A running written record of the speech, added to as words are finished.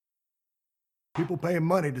People paying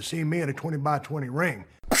money to see me in a 20 by 20 ring.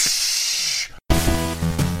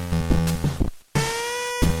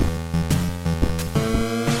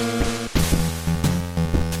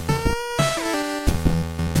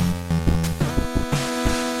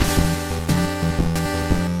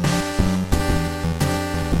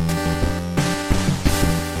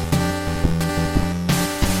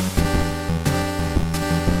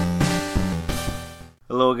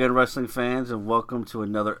 Hello again, wrestling fans, and welcome to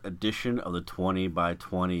another edition of the 20 by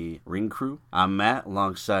 20 Ring Crew. I'm Matt,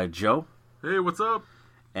 alongside Joe. Hey, what's up?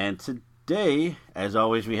 And today, as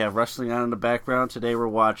always, we have wrestling on in the background. Today we're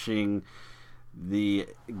watching the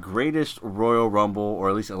greatest Royal Rumble, or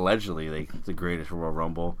at least allegedly the greatest Royal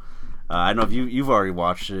Rumble. I know if you've already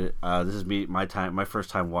watched it. This is my first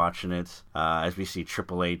time watching it. As we see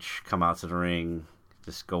Triple H come out to the ring,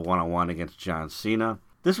 just go one-on-one against John Cena.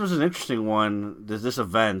 This was an interesting one, this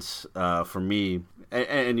event, for me,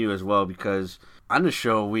 and you as well, because on the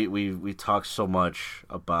show, we talk so much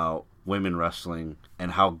about women wrestling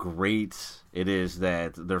and how great it is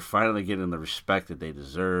that they're finally getting the respect that they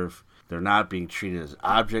deserve. They're not being treated as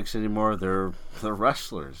objects anymore. They're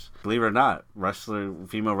wrestlers. Believe it or not,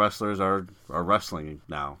 female wrestlers are wrestling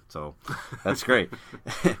now, so that's great.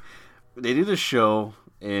 They do the show,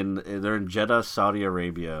 they're in Jeddah, Saudi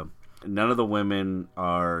Arabia. None of the women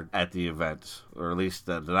are at the event, or at least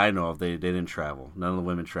that I know of. They didn't travel. None of the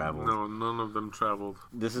women traveled. No, none of them traveled.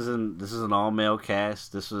 This is an all male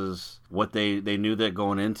cast. This is what they knew that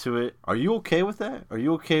going into it. Are you okay with that? Are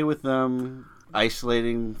you okay with them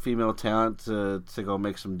isolating female talent to go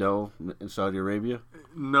make some dough in Saudi Arabia?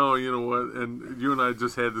 No, you know what? And you and I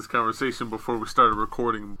just had this conversation before we started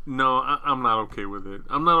recording. No, I'm not okay with it.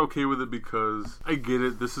 I'm not okay with it because I get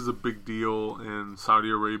it. This is a big deal, and Saudi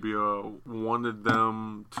Arabia wanted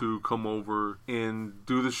them to come over and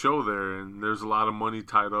do the show there. And there's a lot of money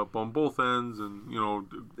tied up on both ends. And, you know,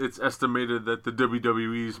 it's estimated that the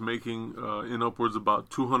WWE is making in upwards about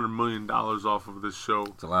 $200 million off of this show.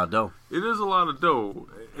 It's a lot of dough. It is a lot of dough.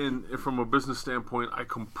 And from a business standpoint, I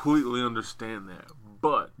completely understand that.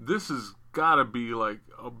 But this has got to be like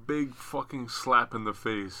a big fucking slap in the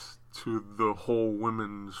face to the whole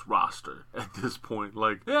women's roster at this point.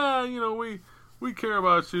 Like, yeah, you know, we care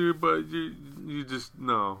about you, but you just,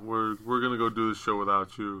 no, we're going to go do the show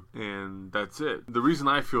without you, and that's it. The reason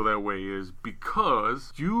I feel that way is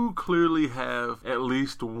because you clearly have at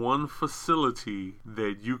least one facility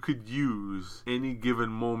that you could use any given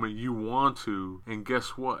moment you want to, and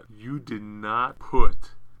guess what? You did not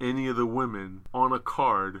put any of the women on a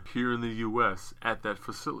card here in the U.S. at that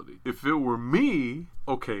facility. If it were me,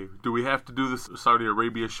 okay, do we have to do this Saudi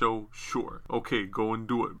Arabia show? Sure. Okay, go and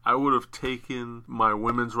do it. I would have taken my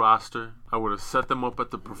women's roster. I would have set them up at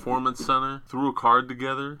the Performance Center, threw a card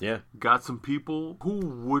together, got some people who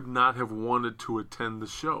would not have wanted to attend the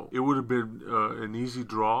show. It would have been an easy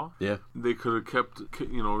draw. Yeah. They could have kept,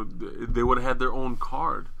 you know, they would have had their own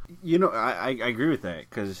card. You know, I agree with that,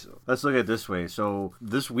 because let's look at it this way. So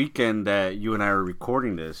this weekend that you and I are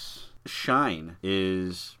recording this, Shine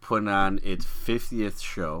is putting on its 50th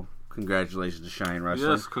show. Congratulations to Shine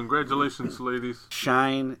Wrestling. Yes, congratulations, ladies.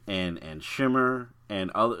 Shine and Shimmer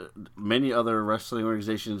and many other wrestling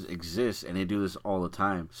organizations exist, and they do this all the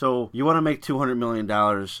time. So you want to make $200 million,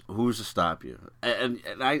 who's to stop you? And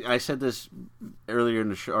I said this earlier in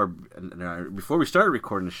the show, or before we started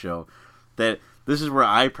recording the show, that this is where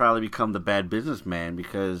I probably become the bad businessman,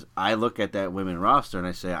 because I look at that women roster and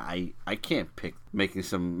I say I can't pick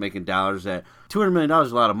making dollars. That $200 million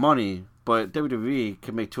is a lot of money, but WWE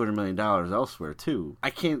can make $200 million elsewhere too. I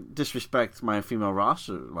can't disrespect my female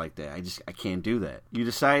roster like that. I can't do that. You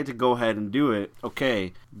decided to go ahead and do it.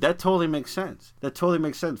 Okay, that totally makes sense.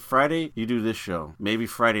 Friday, you do this show. Maybe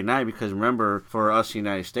Friday night, because remember, for us in the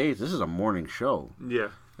United States, this is a morning show. Yeah.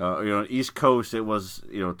 East Coast, it was,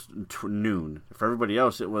 noon. For everybody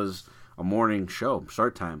else, it was a morning show,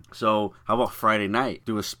 start time. So how about Friday night?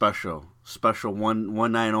 Do a special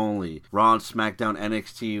one night only. Raw and SmackDown,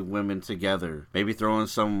 NXT women together. Maybe throw in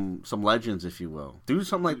some legends, if you will. Do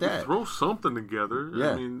something like that. Throw something together.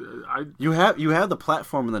 Yeah. I mean, you have the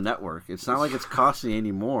platform in the network. It's not like it's costing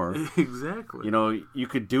anymore. Exactly. You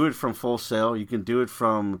could do it from Full Sail. You can do it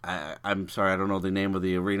from, I'm sorry, I don't know the name of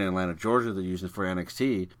the arena in Atlanta, Georgia they're using for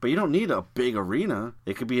NXT, but you don't need a big arena.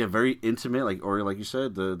 It could be a very intimate, like you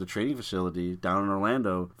said, the training facility down in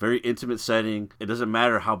Orlando. Very intimate setting. It doesn't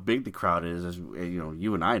matter how big the crowd is, as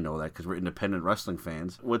you and I know that because we're independent wrestling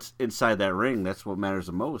fans. What's inside that ring, that's what matters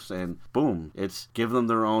the most. And boom, it's give them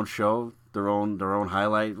their own show. their own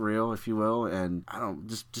highlight reel, if you will, and I don't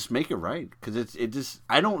just make it right, because it just,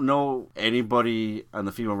 I don't know anybody on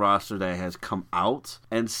the female roster that has come out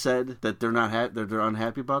and said that they're not they're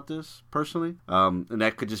unhappy about this personally, and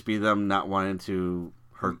that could just be them not wanting to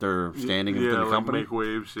hurt their standing within the company. Make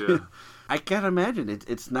waves, yeah. I can't imagine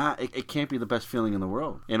it's not. It can't be the best feeling in the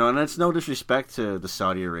world, you know. And it's no disrespect to the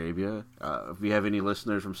Saudi Arabia. If we have any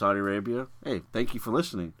listeners from Saudi Arabia, hey, thank you for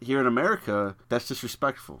listening. Here in America, that's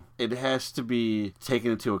disrespectful. It has to be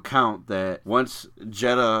taken into account that once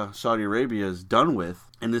Jeddah, Saudi Arabia is done with,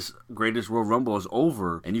 and this greatest Royal Rumble is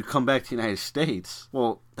over, and you come back to the United States,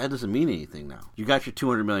 well, that doesn't mean anything now. You got your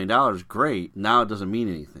 $200 million, great. Now it doesn't mean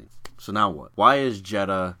anything. So now what? Why is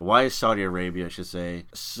Jeddah, why is Saudi Arabia, I should say,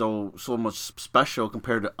 so much special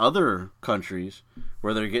compared to other countries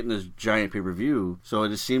where they're getting this giant pay-per-view? So it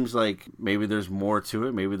just seems like maybe there's more to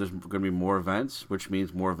it. Maybe there's going to be more events, which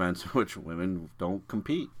means more events in which women don't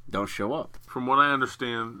compete, don't show up. From what I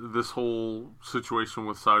understand, this whole situation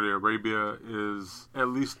with Saudi Arabia is at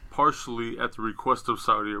least partially at the request of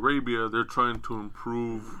Saudi Arabia. They're trying to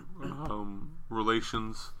improve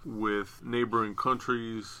relations with neighboring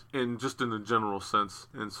countries and just in a general sense,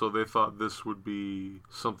 and so they thought this would be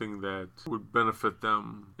something that would benefit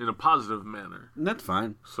them in a positive manner. And that's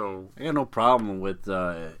fine. So I got no problem with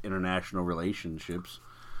international relationships.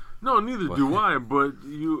 No, neither do I, but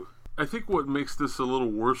I think what makes this a little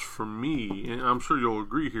worse for me, and I'm sure you'll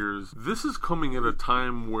agree here, is this is coming at a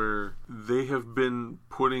time where they have been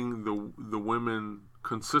putting the women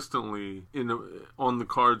consistently on the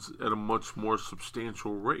cards at a much more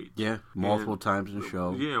substantial rate. Yeah, multiple times in a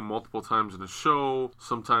show. Yeah, multiple times in a show.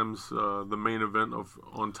 Sometimes the main event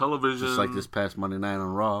on television. Just like this past Monday night on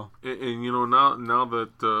Raw. And you know, now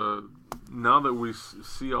that we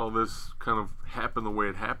see all this kind of happen the way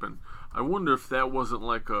it happened, I wonder if that wasn't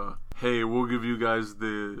like a, hey, we'll give you ladies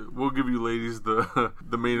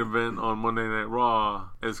the main event on Monday Night Raw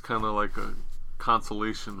as kind of like a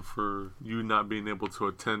consolation for you not being able to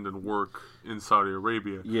attend and work in Saudi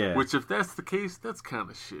Arabia. Yeah. Which, if that's the case, that's kind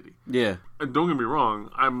of shitty. Yeah. And don't get me wrong,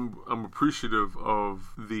 I'm appreciative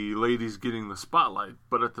of the ladies getting the spotlight,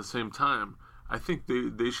 but at the same time, I think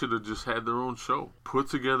they should have just had their own show. Put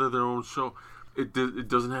together their own show. It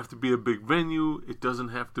doesn't have to be a big venue. It doesn't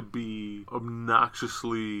have to be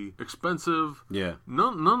obnoxiously expensive. Yeah.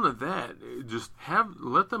 None of that. Just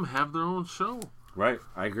let them have their own show. Right,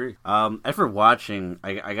 I agree. After watching,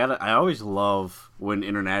 I always love when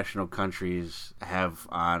international countries have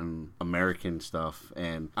on American stuff,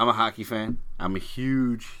 and I'm a hockey fan. I'm a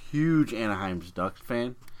huge Anaheim Ducks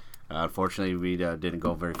fan. Unfortunately, we didn't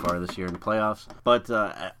go very far this year in the playoffs, but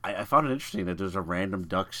I found it interesting that there's a random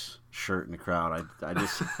Ducks shirt in the crowd. I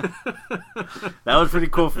just that was pretty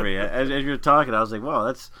cool for me. As you were talking, I was like, "Wow,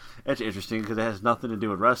 that's interesting," because it has nothing to do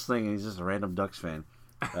with wrestling, and he's just a random Ducks fan.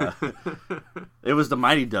 It was the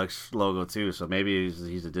Mighty Ducks logo too, so maybe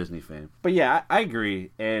he's a Disney fan. But yeah, I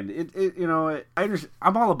agree, and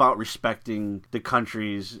I'm all about respecting the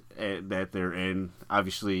countries that they're in.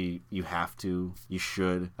 Obviously, you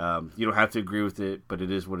should. You don't have to agree with it, but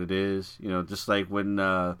it is what it is. You know, just like when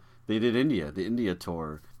they did the India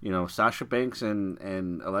tour. You know, Sasha Banks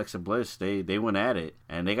and Alexa Bliss, they went at it,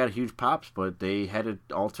 and they got huge pops, but they had to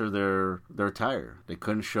alter their attire. They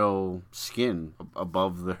couldn't show skin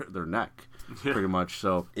above their neck. Yeah. Pretty much.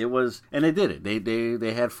 So it was, and they did it.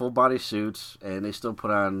 They had full body suits, and they still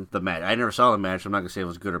put on the match. I never saw the match. I'm not gonna say it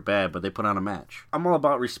was good or bad, but they put on a match. I'm all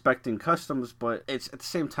about respecting customs, but it's at the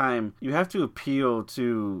same time you have to appeal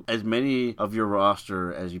to as many of your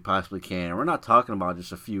roster as you possibly can. And we're not talking about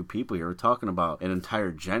just a few people here. We're talking about an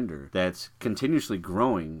entire gender that's continuously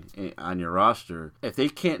growing on your roster. If they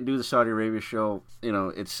can't do the Saudi Arabia show, you know,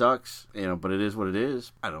 it sucks. You know, but it is what it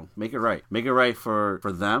is. I don't know. Make it right. Make it right for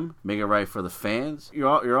them. Make it right for the fans.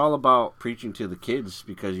 You're all about preaching to the kids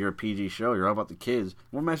because you're a PG show. You're all about the kids.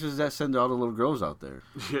 What message does that send to all the little girls out there?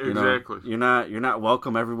 Yeah, exactly. You're not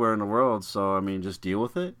welcome everywhere in the world. So I mean, just deal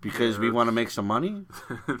with it because we want to make some money.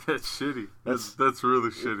 That's shitty. That's really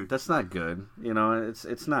shitty. That's not good. You know,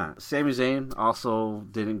 it's not. Sami Zayn also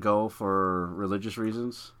didn't go for religious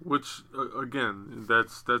reasons. Which again,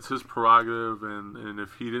 that's his prerogative, and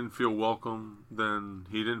if he didn't feel welcome, then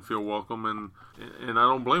he didn't feel welcome, and I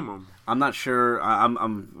don't blame him. I'm not sure.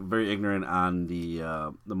 I'm very ignorant on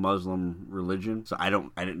the Muslim religion, so I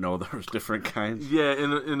didn't know there was different kinds. Yeah,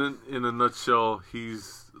 in a nutshell,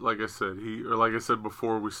 he's like I said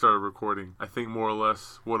before we started recording. I think more or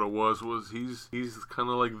less what it was he's kind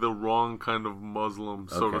of like the wrong kind of Muslim,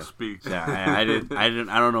 so to speak. Yeah, I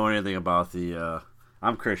don't know anything about the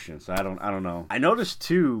I'm Christian, so I don't know. I noticed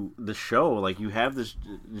too the show, like you have this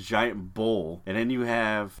giant bowl, and then you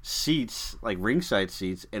have seats, like ringside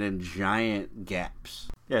seats, and then giant gaps.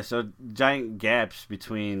 Yeah, so giant gaps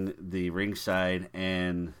between the ringside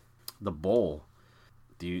and the bowl.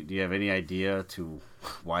 Do you have any idea to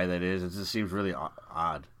why that is? It just seems really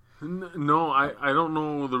odd. No, I don't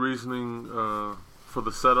know the reasoning for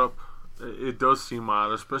the setup. It does seem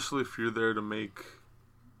odd, especially if you're there to make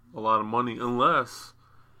a lot of money, unless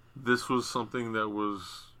this was something that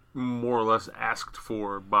was more or less asked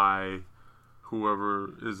for by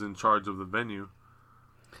whoever is in charge of the venue.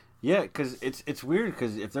 Yeah, because it's weird,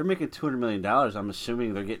 because if they're making $200 million, I'm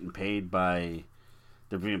assuming they're getting paid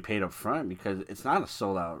they're being paid up front, because it's not a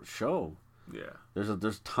sold out show. Yeah.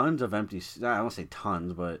 There's tons of empty, I don't say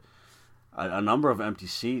tons, but a number of empty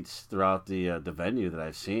seats throughout the venue that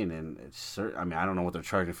I've seen, and I don't know what they're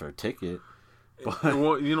charging for a ticket. But,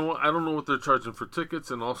 well, you know what? I don't know what they're charging for tickets,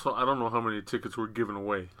 and also I don't know how many tickets were given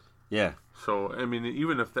away. Yeah. So, I mean,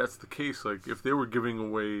 even if that's the case, like, if they were giving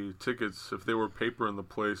away tickets, if they were paper in the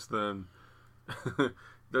place, then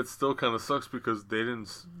that still kind of sucks, because they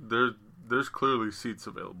didn't. There's clearly seats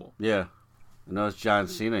available. Yeah. I know it's John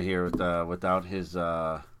Cena here without his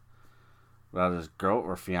girl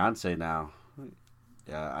or fiance now.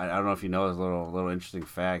 Yeah, I don't know if you know his little interesting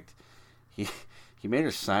fact. He made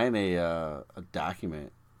her sign a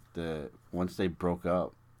document that once they broke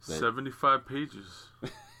up. 75 pages.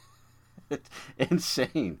 It's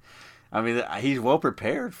insane. I mean, he's well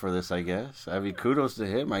prepared for this, I guess. I mean, kudos to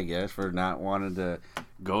him, I guess, for not wanting to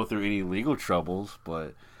go through any legal troubles,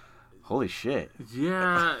 but holy shit.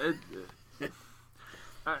 Yeah,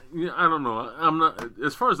 I don't know. I'm not,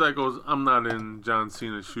 as far as that goes, I'm not in John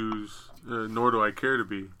Cena's shoes, nor do I care to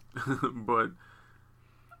be. But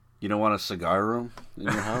you don't want a cigar room in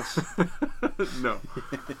your house? No.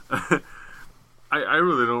 I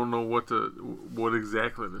really don't know what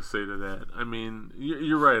exactly to say to that. I mean,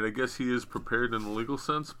 you're right. I guess he is prepared in the legal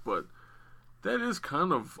sense, but that is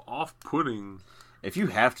kind of off-putting. If you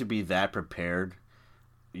have to be that prepared,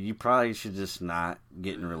 you probably should just not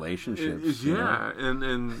get in relationships. Yeah,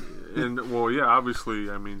 and well, yeah, obviously,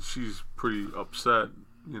 I mean, she's pretty upset,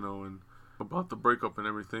 and about the breakup and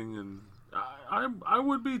everything, and I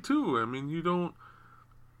would be too. I mean, you don't.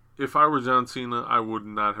 If I were John Cena, I would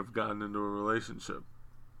not have gotten into a relationship.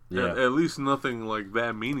 Yeah. At least nothing like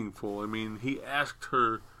that meaningful. I mean, he asked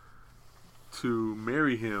her to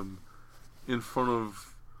marry him in front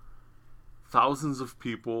of thousands of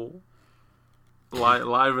people,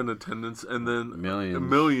 live in attendance, and then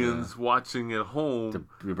millions watching at home. To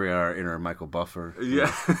bring out our inner Michael Buffer.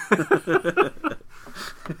 Yeah.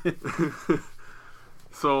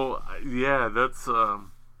 So, yeah, that's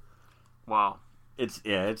wow.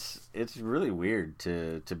 It's really weird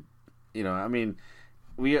to I mean,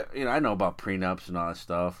 I know about prenups and all that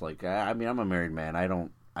stuff. Like, I mean, I'm a married man. I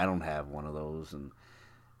don't have one of those, and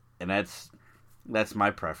that's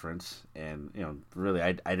my preference. And really,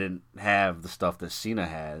 I didn't have the stuff that Cena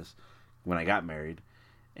has when I got married,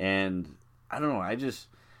 and I don't know.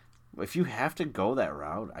 If you have to go that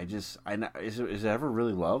route, is it ever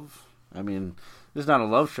really love? I mean, this is not a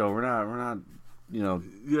love show. We're not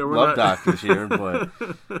love doctors here, but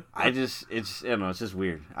it's just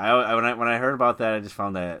weird. When I heard about that, I just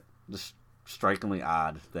found that just strikingly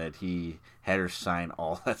odd that he had her sign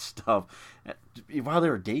all that stuff while they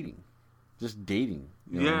were dating, just dating.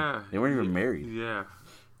 Yeah, they weren't even married. Yeah,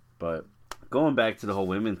 but going back to the whole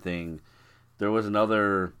women thing, there was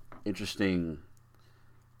another interesting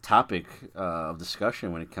topic of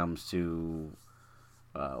discussion when it comes to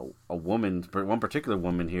one particular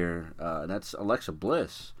woman here, and that's Alexa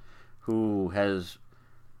Bliss, who has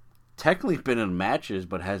technically been in matches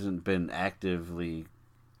but hasn't been actively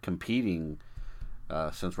competing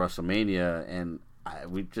since WrestleMania, and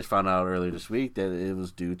we just found out earlier this week that it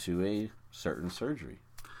was due to a certain surgery.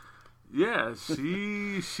 Yeah,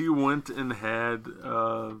 she went and had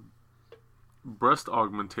breast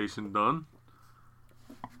augmentation done,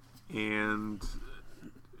 and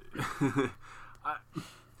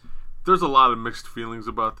there's a lot of mixed feelings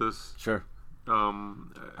about this. Sure.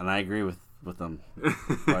 And I agree with them.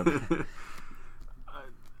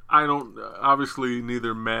 I don't. Obviously,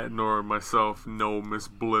 neither Matt nor myself know Miss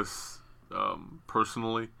Bliss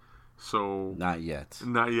personally, so not yet.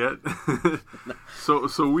 Not yet.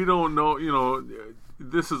 So we don't know.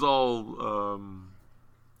 This is all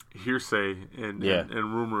hearsay and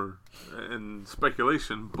rumor and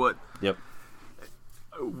speculation. But yep.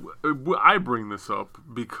 I bring this up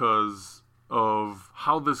because of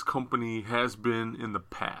how this company has been in the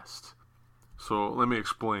past. So let me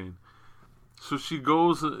explain. So she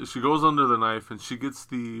goes under the knife and she gets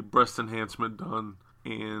the breast enhancement done,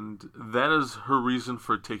 and that is her reason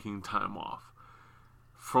for taking time off.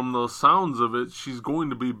 From the sounds of it, she's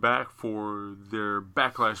going to be back for their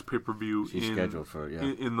Backlash pay-per-view. She's scheduled for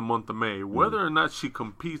it, in the month of May. Whether or not she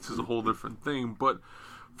competes is a whole different thing, but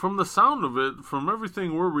from the sound of it, from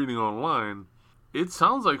everything we're reading online, it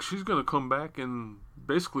sounds like she's going to come back and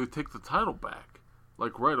basically take the title back,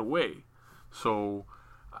 like right away. So,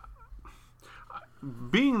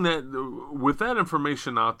 being that, with that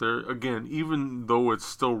information out there, again, even though it's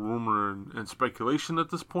still rumor and speculation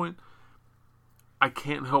at this point, I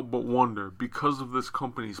can't help but wonder, because of this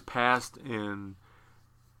company's past and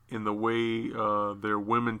in the way their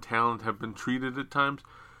women talent have been treated at times,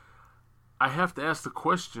 I have to ask the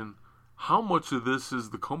question, how much of this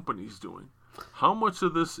is the company's doing? How much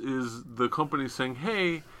of this is the company saying,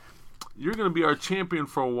 hey, you're going to be our champion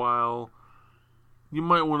for a while, you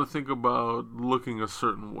might want to think about looking a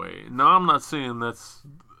certain way. Now, I'm not saying that's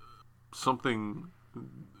something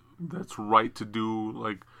that's right to do.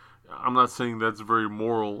 Like, I'm not saying that's very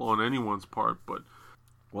moral on anyone's part, but...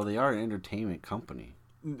 Well, they are an entertainment company.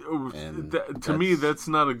 To me, that's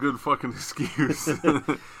not a good fucking excuse.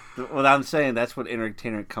 Well, I'm saying that's what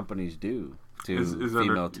entertainment companies do to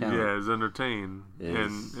female talent. Yeah, is entertain.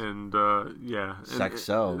 And sex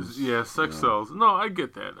sells. Yeah, sex sells. No, I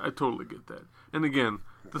get that. I totally get that. And again,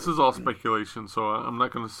 this is all speculation, so I'm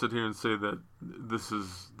not going to sit here and say that this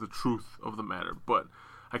is the truth of the matter. But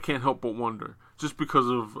I can't help but wonder, just because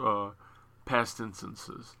of past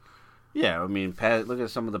instances. Yeah, I mean, look at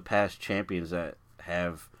some of the past champions that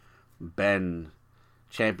have been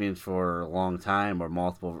champions for a long time, or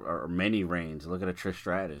multiple or many reigns. Look at a Trish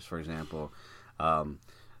Stratus, for example.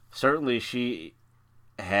 Certainly, she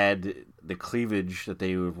had the cleavage that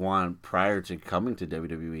they would want prior to coming to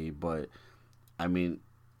WWE, but I mean,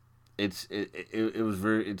 it's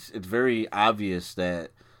very obvious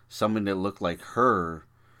that someone that looked like her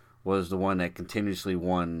was the one that continuously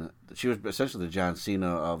won. She was essentially the John Cena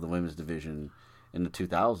of the women's division in the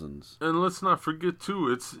 2000s. And let's not forget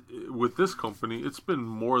too, it's with this company, it's been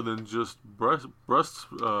more than just breast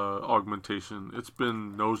augmentation. It's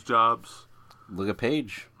been nose jobs. Look at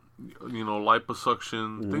Paige.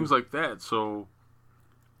 Liposuction, things like that. So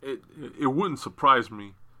it wouldn't surprise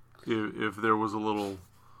me if there was a little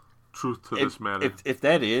truth to this matter. If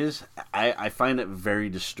that is, I find it very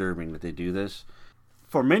disturbing that they do this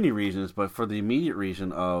for many reasons, but for the immediate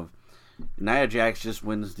reason of Nia Jax just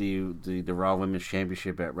wins the Raw Women's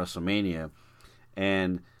Championship at WrestleMania,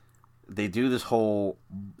 and they do this whole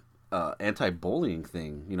anti-bullying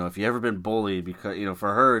thing. If you ever been bullied, because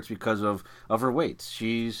for her it's because of her weight.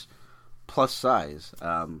 She's plus size,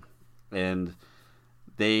 and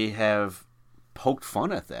they have poked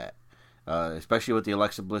fun at that, especially with the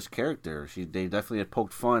Alexa Bliss character. They definitely had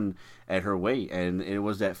poked fun at her weight, and it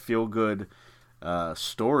was that feel good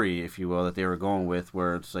story, if you will, that they were going with,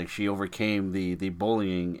 where it's like she overcame the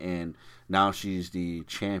bullying, and now she's the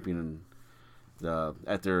champion.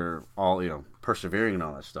 After all, persevering and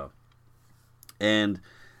all that stuff, and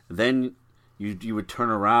then you would turn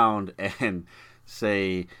around and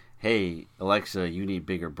say, "Hey, Alexa, you need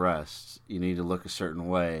bigger breasts. You need to look a certain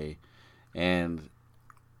way," and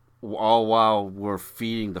all while we're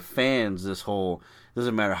feeding the fans this whole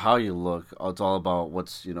doesn't matter how you look. It's all about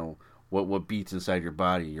what's what beats inside your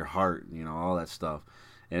body, your heart, all that stuff.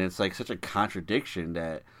 And it's like such a contradiction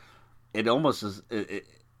that it almost is.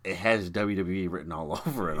 It has WWE written all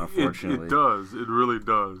over it. Unfortunately, it does. It really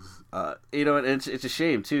does. It's a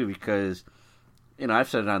shame too, because I've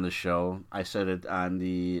said it on the show. I said it on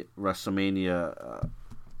the WrestleMania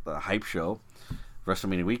hype show,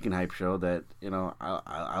 WrestleMania Weekend hype show, that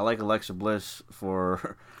I like Alexa Bliss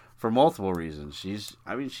for multiple reasons.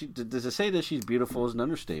 To say that she's beautiful is an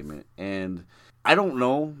understatement, and I don't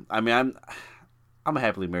know. I mean, I'm a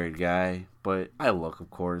happily married guy, but I look, of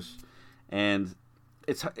course, and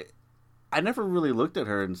I never really looked at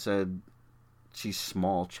her and said she's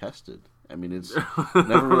small chested. I mean, it's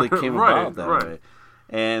never really came about that way,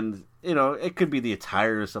 and it could be the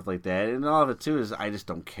attire and stuff like that, and all of it too is I just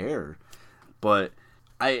don't care. But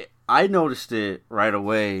I noticed it right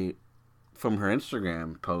away from her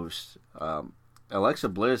Instagram post. Alexa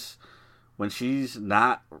Bliss, when she's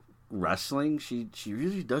not wrestling, she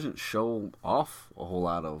really doesn't show off a whole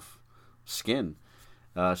lot of skin.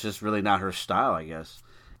 It's just really not her style, I guess.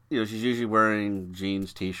 She's usually wearing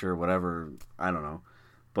jeans, t-shirt, whatever. I don't know.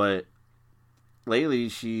 But lately,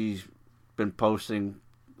 she's been posting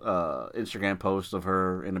Instagram posts of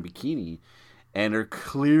her in a bikini, and they're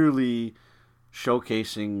clearly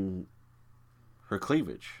showcasing her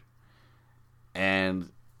cleavage.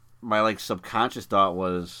 And my like subconscious thought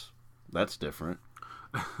was, that's different.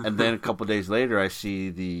 And then a couple days later, I see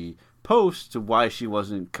the post to why she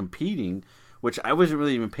wasn't competing, which I wasn't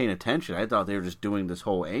really even paying attention. I thought they were just doing this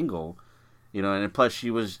whole angle, and plus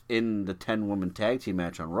she was in the 10-woman tag team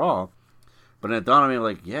match on Raw. But then it dawned on me,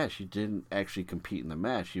 like, yeah, she didn't actually compete in the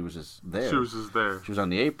match. She was just there. She was just there. She was on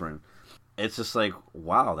the apron. It's just like,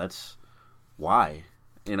 wow, that's why,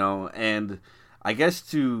 And I guess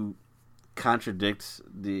to contradict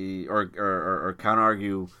or counter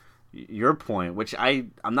argue your point, which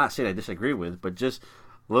I'm not saying I disagree with, but just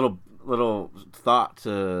little thought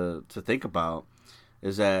to think about,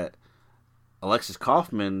 is that Alexis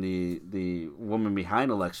Kaufman, the woman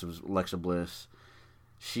behind Alexa Bliss,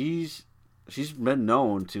 she's been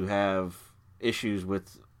known to have issues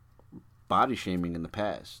with body shaming in the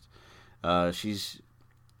past.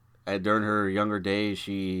 During her younger days,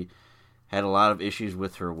 she had a lot of issues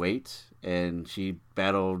with her weight, and she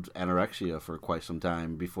battled anorexia for quite some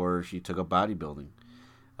time before she took up bodybuilding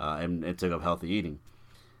and took up healthy eating.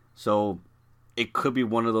 So it could be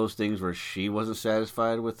one of those things where she wasn't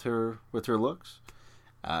satisfied with her looks.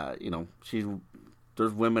 There's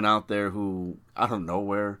women out there who out of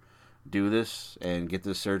nowhere do this and get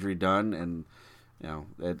this surgery done, and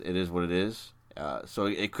it is what it is. So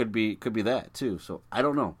it could be that too. So I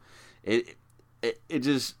don't know. It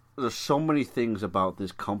just, there's so many things about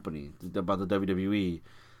this company, about the WWE,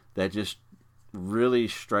 that just really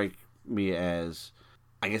strike me as,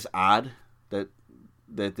 I guess, odd that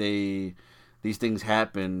these things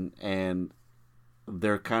happen, and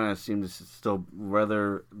they're kind of seem to still,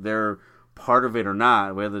 whether they're part of it or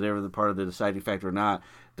not, whether they're the part of the deciding factor or not,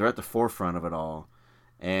 they're at the forefront of it all.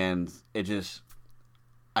 And it just,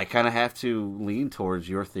 I kind of have to lean towards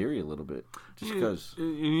your theory a little bit, just because.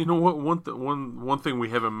 You know what? One thing we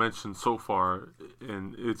haven't mentioned so far,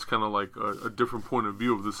 and it's kind of like a different point of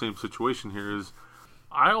view of the same situation here, is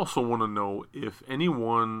I also want to know if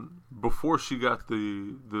anyone, before she got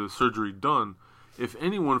the surgery done, if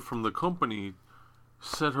anyone from the company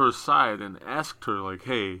set her aside and asked her, like,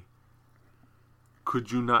 hey,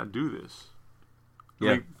 could you not do this? Yeah.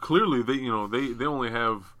 I mean, clearly they only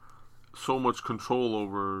have so much control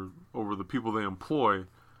over the people they employ,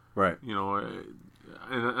 right? And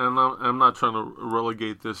I'm not trying to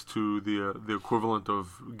relegate this to the equivalent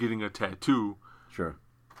of getting a tattoo, sure,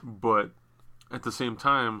 but at the same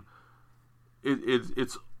time,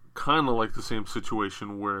 it's kind of like the same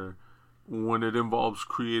situation where when it involves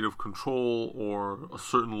creative control or a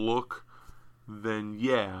certain look, then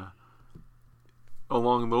yeah.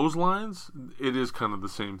 Along those lines, it is kind of the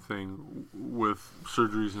same thing with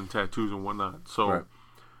surgeries and tattoos and whatnot. So right.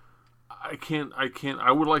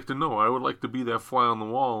 I would like to know. I would like to be that fly on the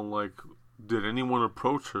wall. Like, did anyone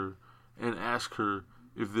approach her and ask her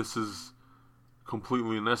if this is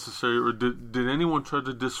completely necessary, or did anyone try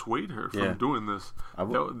to dissuade her from doing this?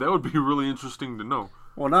 That would be really interesting to know.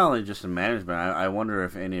 Well, not only just in management, I wonder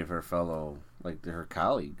if any of her fellow, like her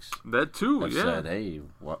colleagues, that too, have said, "Hey,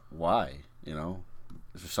 why?"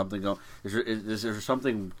 Is there something is there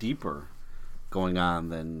something deeper going on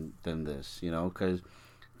than this? Because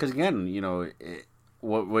again,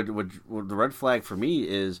 what the red flag for me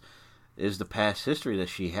is the past history that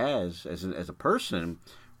she has as a person,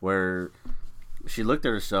 where she looked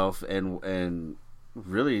at herself and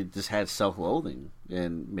really just had self-loathing,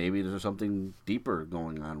 and maybe there's something deeper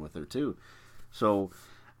going on with her too. So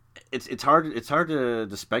it's hard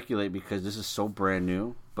to speculate, because this is so brand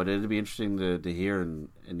new. But it'd be interesting to hear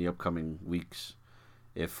in the upcoming weeks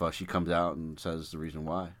if she comes out and says the reason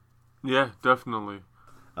why. Yeah, definitely.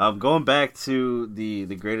 Going back to the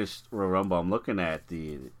greatest Royal Rumble, I'm looking at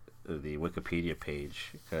the Wikipedia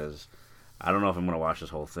page, because I don't know if I'm going to watch this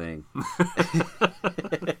whole thing.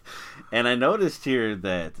 And I noticed here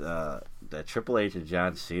that Triple H and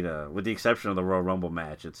John Cena, with the exception of the Royal Rumble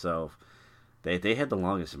match itself, they had the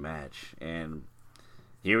longest match. And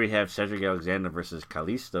here we have Cedric Alexander versus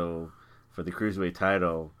Kalisto for the Cruiserweight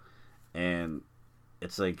title, and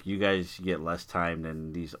it's like you guys get less time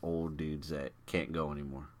than these old dudes that can't go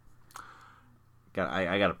anymore.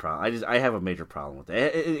 I got a problem. I have a major problem with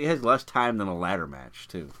it. It has less time than a ladder match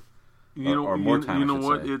too, or more time. You know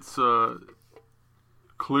what? Say. It's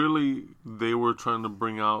clearly they were trying to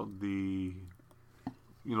bring out the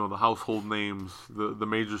household names, the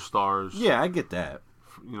major stars. Yeah, I get that.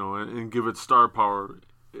 And give it star power.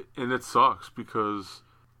 And it sucks, because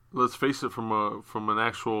let's face it, from an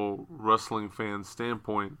actual wrestling fan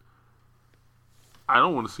standpoint, I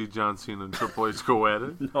don't want to see John Cena and Triple H go at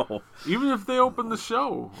it. No. Even if they open the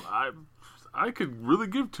show, I could really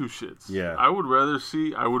give two shits. Yeah. I would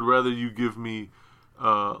rather you give me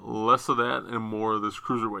less of that and more of this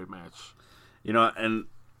cruiserweight match. You know, and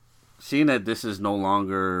seeing that this is no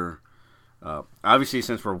longer, obviously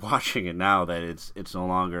since we're watching it now, that it's no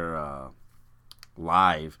longer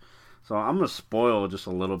live. So I'm gonna spoil just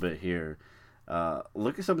a little bit here.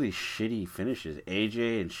 Look at some of these shitty finishes.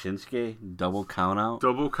 AJ and Shinsuke double count out.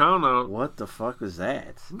 Double count out. What the fuck was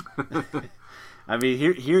that? I mean,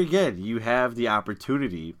 here again, you have the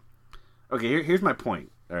opportunity. Okay, here's my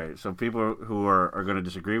point. All right, so people who are going to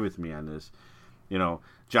disagree with me on this, you know,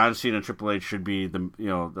 John Cena and Triple H should be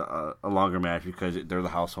a longer match because they're the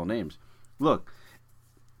household names. Look,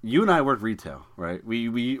 you and I work retail, right?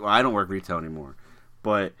 I don't work retail anymore,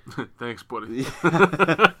 but thanks, buddy.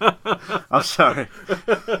 I'm sorry.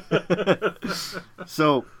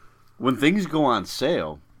 So when things go on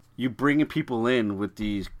sale, you bring people in with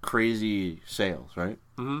these crazy sales, right?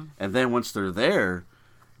 Mm-hmm. And then once they're there,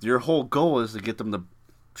 your whole goal is to get them to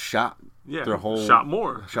shop. Yeah, their whole shop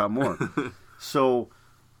more. So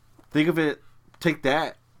think of it. Take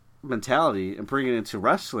that mentality and bring it into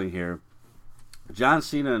wrestling here. John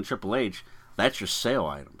Cena and Triple H. That's your sale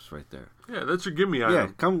items right there. Yeah, that's your gimme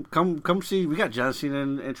item. Yeah, come see. We got John Cena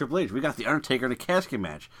and Triple H. We got the Undertaker in a casket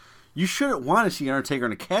match. You shouldn't want to see Undertaker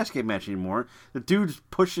in a casket match anymore. The dude's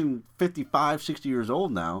pushing 55, 60 years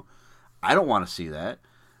old now. I don't want to see that.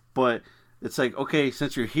 But it's like, okay,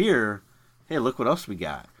 since you're here, hey, look what else we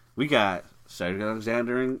got. We got Cedric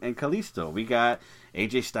Alexander and Kalisto. We got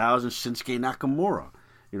AJ Styles and Shinsuke Nakamura.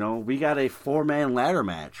 You know, we got a 4-man ladder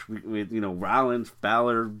match with Rollins,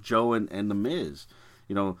 Balor, Joe, and The Miz.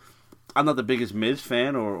 You know, I'm not the biggest Miz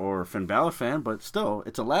fan or Finn Balor fan, but still,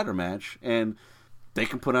 it's a ladder match, and they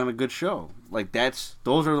can put on a good show. Like, those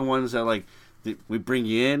are the ones that, like, we bring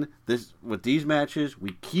you in with these matches,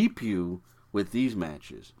 we keep you with these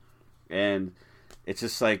matches. And it's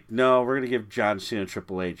just like, no, we're going to give John Cena and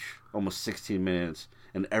Triple H almost 16 minutes,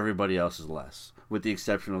 and everybody else is less, with the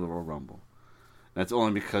exception of the Royal Rumble. That's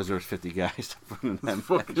only because there's 50 guys to put in that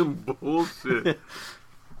fucking match. Bullshit.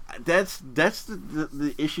 That's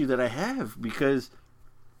the issue that I have, because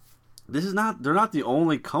they're not the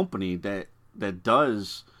only company that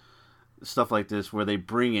does stuff like this where they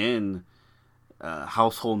bring in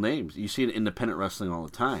household names. You see it in independent wrestling all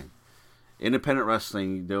the time. Independent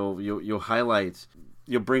wrestling, you'll highlight,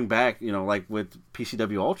 you'll bring back, like with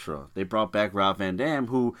PCW Ultra, they brought back Rob Van Dam,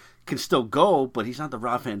 who can still go, but he's not the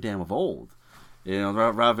Rob Van Dam of old.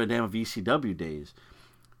 Rob Van Dam of ECW days.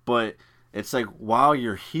 But it's like, while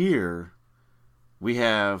you're here, we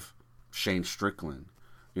have Shane Strickland.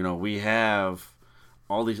 We have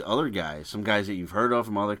all these other guys. Some guys that you've heard of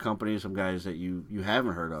from other companies, some guys that you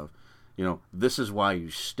haven't heard of. This is why you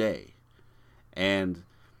stay. And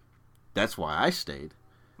that's why I stayed.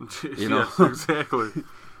 Yes, exactly.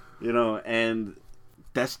 And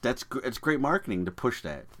it's great marketing to push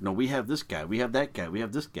that. We have this guy, we have that guy, we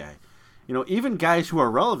have this guy. Even guys who are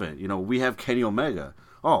relevant. We have Kenny Omega.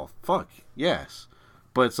 Oh, fuck, yes.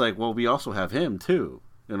 But it's like, well, we also have him too,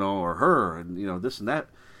 or her, and this and that.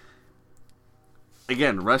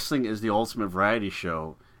 Again, wrestling is the ultimate variety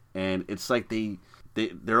show, and it's like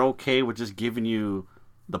they're okay with just giving you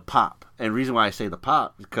the pop. And the reason why I say the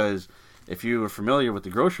pop, because if you are familiar with the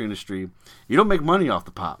grocery industry, you don't make money off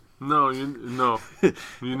the pop. No, you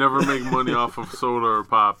never make money off of soda or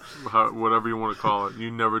pop, whatever you want to call it. You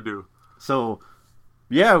never do. So,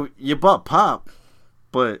 yeah, you bought pop,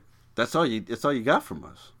 but that's all you got from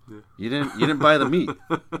us. Yeah. You didn't buy the meat.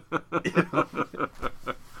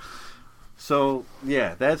 So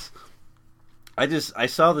yeah, I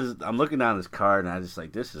saw this. I'm looking down this card, and I just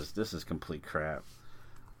like, this is complete crap.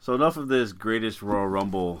 So enough of this greatest Royal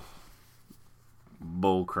Rumble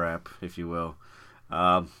bull crap, if you will.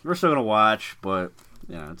 We're still gonna watch, but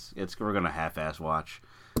we're gonna half-ass watch.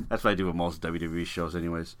 That's what I do with most WWE shows,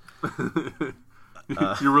 anyways.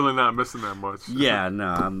 You're really not missing that much. Yeah, no,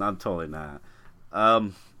 I'm totally not.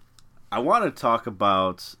 I want to talk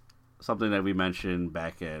about something that we mentioned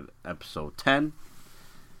back at episode 10,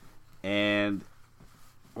 and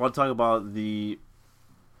I want to talk about the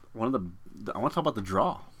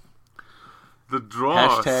draw. The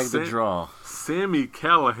draw. Hashtag the draw. Sami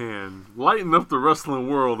Callihan lighting up the wrestling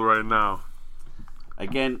world right now.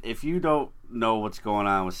 Again, if you don't know what's going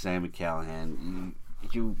on with Sami Callihan,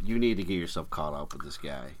 you need to get yourself caught up with this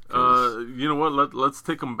guy. You know what? Let's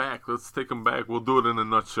take him back. We'll do it in a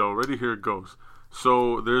nutshell. Ready? Here it goes.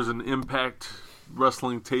 So there's an Impact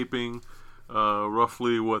Wrestling taping,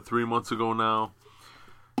 roughly 3 months ago now,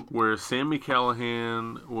 where Sami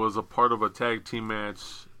Callihan was a part of a tag team match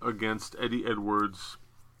against Eddie Edwards,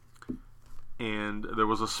 and there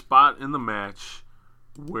was a spot in the match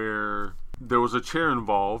where there was a chair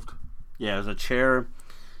involved. Yeah, it was a chair.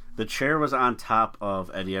 The chair was on top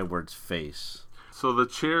of Eddie Edwards' face. So the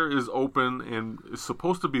chair is open and is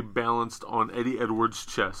supposed to be balanced on Eddie Edwards'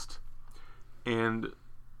 chest. And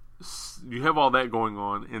you have all that going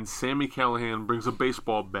on, and Sami Callihan brings a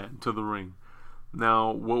baseball bat into the ring.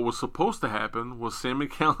 Now, what was supposed to happen was Sami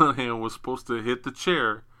Callihan was supposed to hit the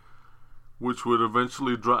chair, which would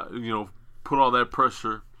eventually put all that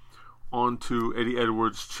pressure onto Eddie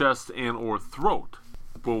Edwards' chest and or throat.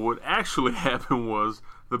 But what actually happened was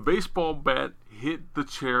the baseball bat hit the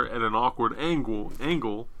chair at an awkward angle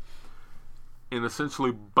and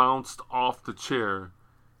essentially bounced off the chair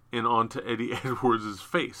and onto Eddie Edwards'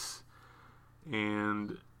 face.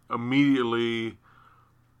 And immediately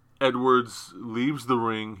Edwards leaves the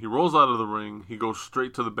ring. He rolls out of the ring. He goes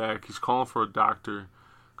straight to the back. He's calling for a doctor.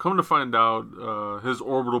 Come to find out, his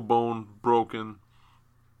orbital bone broken.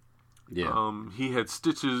 Yeah. He had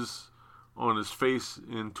stitches on his face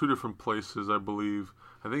in 2 different places, I believe.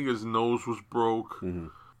 I think his nose was broke, and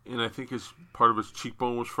I think part of his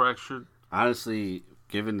cheekbone was fractured. Honestly,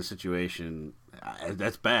 given the situation,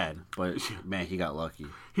 that's bad. But man, he got lucky.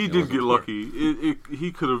 He did get lucky.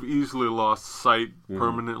 He could have easily lost sight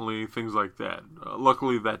permanently, things like that.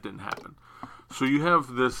 Luckily, that didn't happen. So you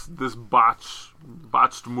have this botched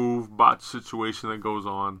situation that goes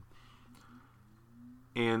on.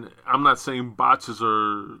 And I'm not saying botches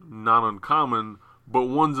are not uncommon, but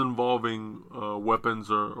ones involving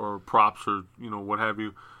weapons or props or what have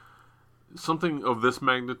you. Something of this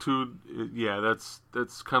magnitude,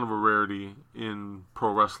 that's kind of a rarity in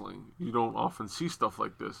pro wrestling. You don't often see stuff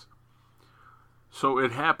like this. So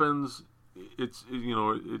it happens.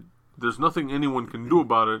 There's nothing anyone can do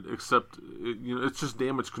about it except it's just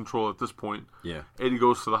damage control at this point. Yeah. Eddie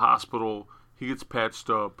goes to the hospital. He gets patched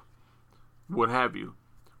up. What have you?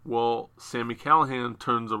 Well, Sami Callihan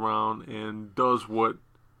turns around and does what,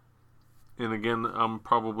 and again, I'm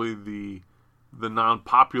probably the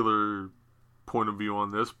non-popular point of view on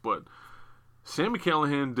this, but Sami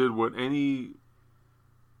Callihan did what any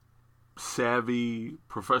savvy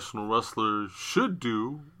professional wrestler should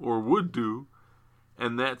do or would do,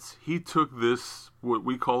 and that's he took this, what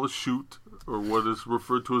we call a shoot, or what is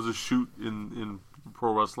referred to as a shoot in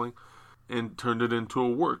pro wrestling, and turned it into a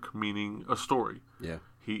work, meaning a story. Yeah.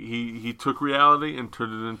 He took reality and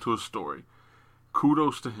turned it into a story.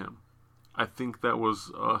 Kudos to him. I think that was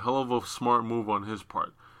a hell of a smart move on his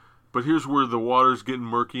part. But here's where the water's getting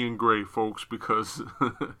murky and gray, folks, because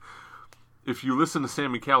if you listen to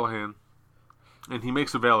Sami Callihan, and he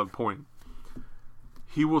makes a valid point,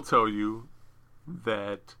 he will tell you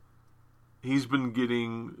that he's been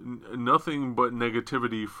getting nothing but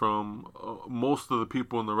negativity from most of the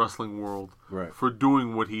people in the wrestling world for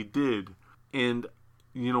doing what he did. And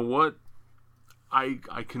you know what? I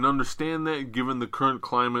can understand that given the current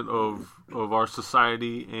climate of our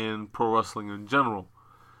society and pro wrestling in general.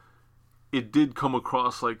 It did come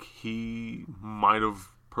across like he might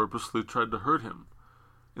have purposely tried to hurt him.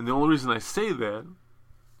 And the only reason I say that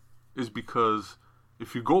is because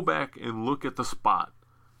if you go back and look at the spot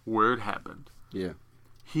where it happened,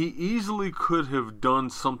 he easily could have done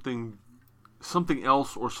something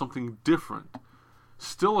else or something different,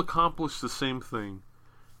 still accomplished the same thing,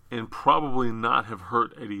 and probably not have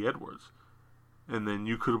hurt Eddie Edwards. And then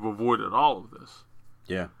you could have avoided all of this.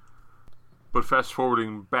 Yeah. But fast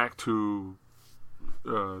forwarding back to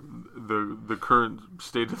the current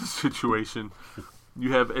state of the situation,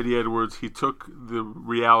 you have Eddie Edwards. He took the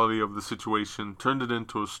reality of the situation, turned it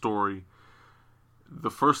into a story.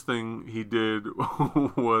 The first thing he did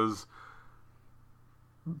was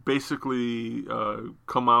basically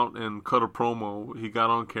come out and cut a promo. He got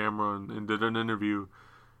on camera and did an interview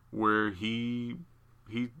where he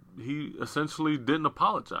essentially didn't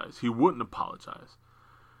apologize. He wouldn't apologize.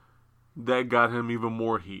 That got him even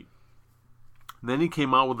more heat. Then he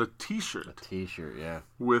came out with a T-shirt. A T-shirt, yeah.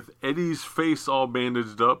 With Eddie's face all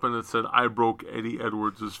bandaged up, and it said, "I broke Eddie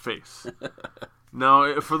Edwards' face."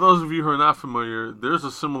 Now, for those of you who are not familiar, there's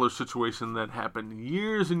a similar situation that happened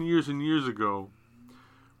years and years and years ago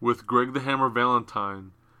with Greg the Hammer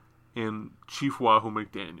Valentine and Chief Wahoo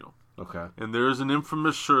McDaniel. Okay. And there's an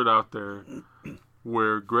infamous shirt out there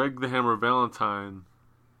where Greg the Hammer Valentine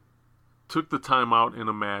took the time out in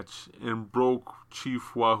a match and broke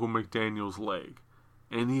Chief Wahoo McDaniel's leg.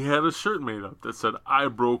 And he had a shirt made up that said, "I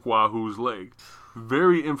broke Wahoo's leg."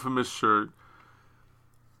 Very infamous shirt.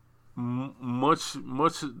 Much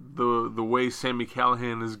the way Sami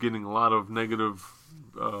Callihan is getting a lot of negative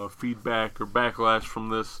feedback or backlash from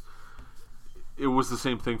this, it was the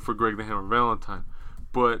same thing for Greg the Hammer Valentine.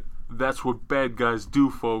 But that's what bad guys do,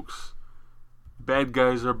 folks. Bad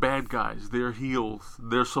guys are bad guys. They're heels.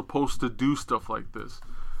 They're supposed to do stuff like this.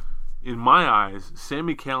 In my eyes,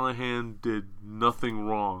 Sami Callihan did nothing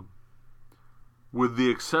wrong, with the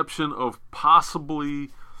exception of possibly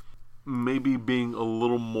maybe being a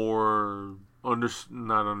little more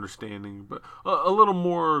not understanding, but a little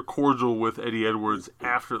more cordial with Eddie Edwards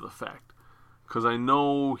after the fact. Because I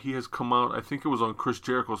know he has come out, I think it was on Chris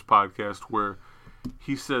Jericho's podcast, where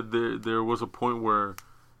he said there was a point where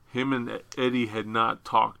him and Eddie had not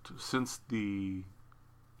talked since the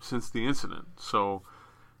incident. So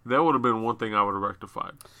that would have been one thing I would have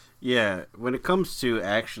rectified. Yeah, when it comes to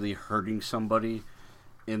actually hurting somebody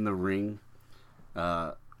in the ring,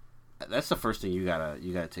 that's the first thing you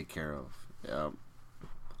gotta take care of.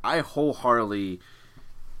 I wholeheartedly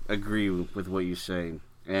agree with what you say.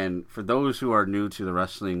 And for those who are new to the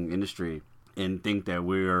wrestling industry and think that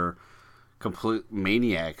we're complete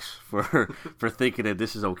maniacs for thinking that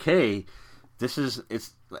this is okay,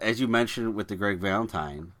 it's as you mentioned with the Greg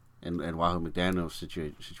Valentine and Wahoo McDaniel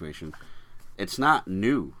situation. It's not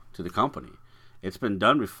new to the company. It's been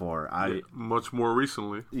done before. Much more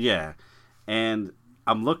recently. Yeah, and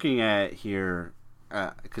I'm looking at here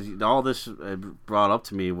because all this brought up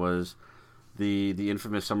to me was the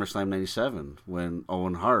infamous SummerSlam '97 when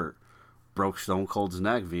Owen Hart broke Stone Cold's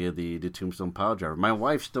neck via the Tombstone Piledriver. My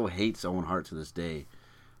wife still hates Owen Hart to this day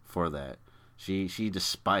for that. She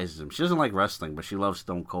despises him. She doesn't like wrestling, but she loves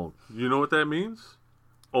Stone Cold. You know what that means?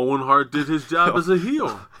 Owen Hart did his job as a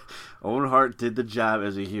heel. Owen Hart did the job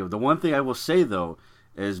as a heel. The one thing I will say, though,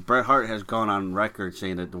 is Bret Hart has gone on record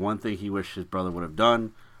saying that the one thing he wished his brother would have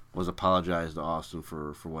done was apologize to Austin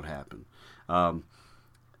for what happened. And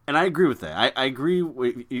I agree with that. I agree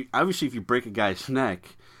with, obviously, if you break a guy's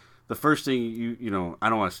neck, the first thing you know, I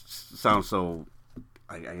don't want to sound so,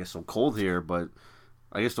 I guess, so cold here, but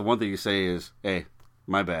I guess the one thing you say is, hey,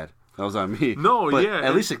 my bad. That was on me. No, but yeah.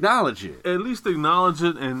 At least acknowledge it. At least acknowledge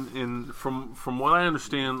it, and from what I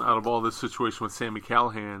understand out of all this situation with Sami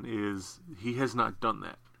Callihan is he has not done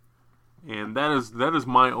that. And that is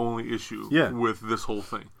my only issue with this whole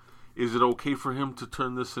thing. Is it okay for him to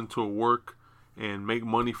turn this into a work and make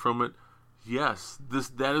money from it? Yes. This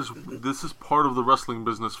is part of the wrestling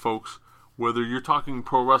business, folks. Whether you're talking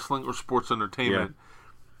pro wrestling or sports entertainment,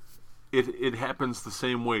 it happens the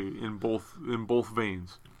same way in both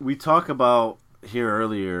veins. We talk about here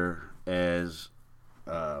earlier as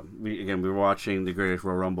we were watching the Greatest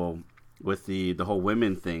Royal Rumble with the whole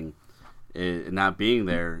women thing not being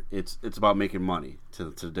there. It's about making money to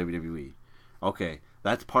WWE. Okay,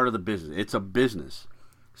 that's part of the business. It's a business.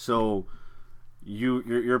 So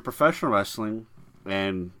you're professional wrestling,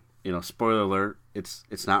 and spoiler alert,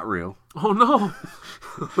 it's not real. Oh no!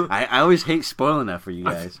 I always hate spoiling that for you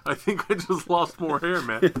guys. I think I just lost more hair,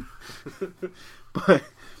 man.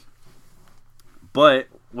 But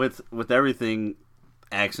with everything,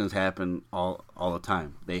 accidents happen all the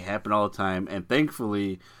time. They happen all the time, and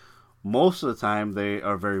thankfully, most of the time they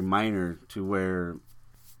are very minor to where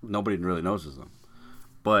nobody really notices them.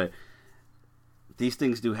 But these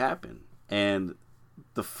things do happen, and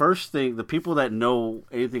the first thing, the people that know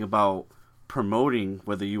anything about promoting,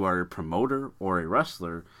 whether you are a promoter or a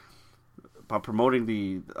wrestler, about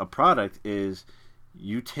promoting a product, is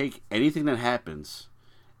you take anything that happens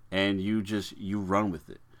and you run with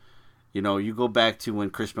it. You go back to when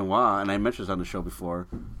Chris Benoit, and I mentioned this on the show before,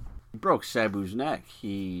 he broke Sabu's neck.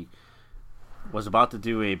 He was about to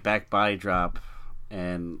do a back body drop,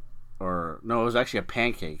 it was actually a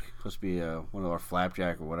pancake. Supposed to be one of our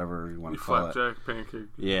flapjack or whatever you want to call it. Flapjack pancake.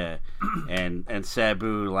 Yeah, and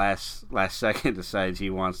Sabu last second decides he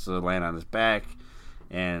wants to land on his back,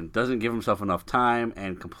 and doesn't give himself enough time,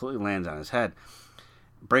 and completely lands on his head,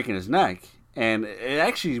 breaking his neck. And it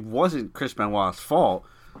actually wasn't Chris Benoit's fault,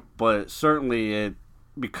 but certainly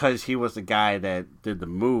because he was the guy that did the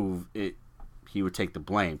move, he would take the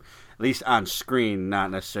blame, at least on screen,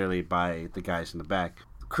 not necessarily by the guys in the back.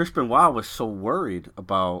 Chris Benoit was so worried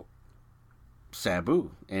about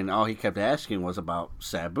Sabu, and all he kept asking was about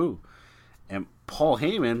Sabu. And Paul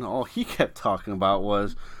Heyman, all he kept talking about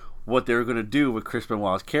was what they were going to do with Chris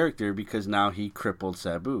Benoit's character, because now he crippled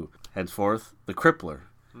Sabu. Henceforth, the Crippler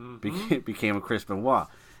became a Chris Benoit.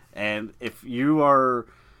 And if you are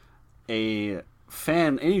a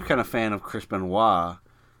fan, any kind of fan of Chris Benoit,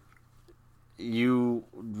 you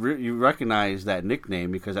recognize that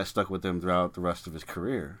nickname because that stuck with him throughout the rest of his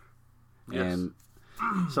career. Yes. And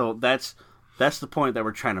so that's the point that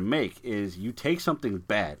we're trying to make, is you take something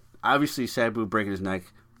bad. Obviously, Sabu breaking his neck,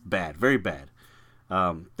 bad, very bad.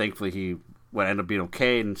 Thankfully, he would end up being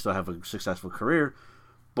okay and still have a successful career.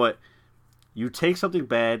 But you take something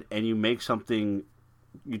bad and you make something,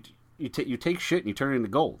 you take shit and you turn it into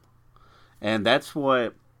gold, and that's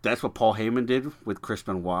what Paul Heyman did with Chris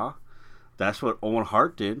Benoit. That's what Owen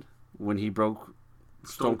Hart did when he broke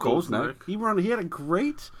Stone Cold's neck. He had a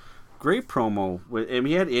great promo with him.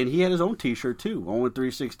 He had his own T-shirt too. Owen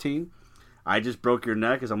 316. I just broke your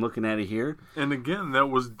neck as I'm looking at it here. And again, that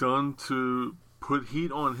was done to put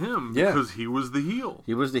heat on him because he was the heel.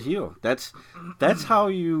 He was the heel. That's how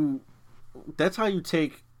you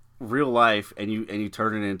take real life and you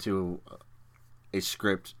turn it into a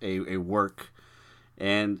script, a work.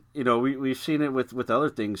 And we've seen it with other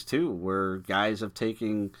things too, where guys have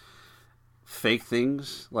taken fake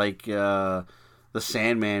things like the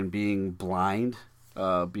Sandman being blinded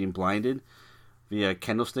via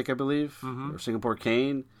Candlestick, I believe, or Singapore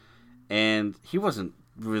Cane, and he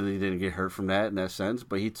didn't get hurt from that in that sense,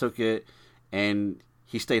 but he took it and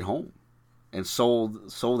he stayed home and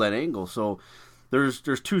sold that angle. So there's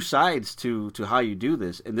two sides to how you do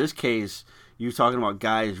this. In this case, you're talking about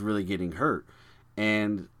guys really getting hurt,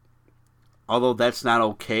 and although that's not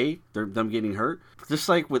okay, them getting hurt, just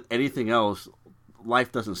like with anything else,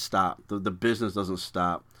 life doesn't stop. The business doesn't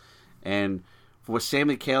stop. And what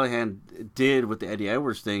Sami Callihan did with the Eddie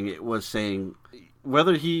Edwards thing, it was saying,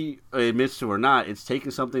 whether he admits to or not, it's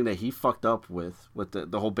taking something that he fucked up with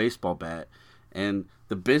the whole baseball bat, and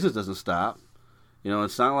the business doesn't stop.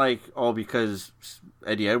 It's not like, because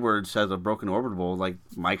Eddie Edwards has a broken orbital, like,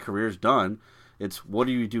 my career's done. It's, what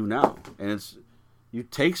do you do now? And it's, you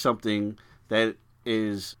take something that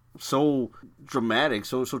is so dramatic,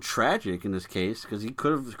 so tragic in this case, because he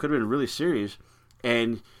could have been really serious,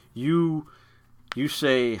 and you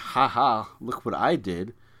say, ha, look what I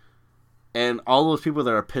did, and all those people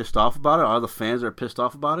that are pissed off about it, all the fans that are pissed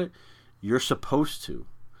off about it, you're supposed to.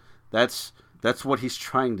 That's what he's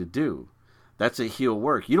trying to do. That's a heel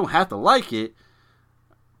work. You don't have to like it,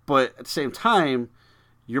 but at the same time,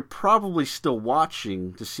 you're probably still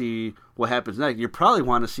watching to see what happens next. You probably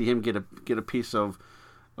want to see him get a piece of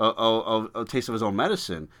a taste of his own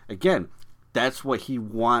medicine. Again, that's what he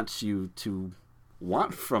wants you to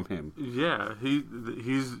want from him. Yeah,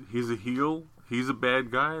 he's a heel. He's a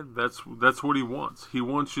bad guy. That's what he wants. He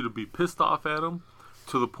wants you to be pissed off at him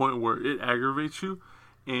to the point where it aggravates you,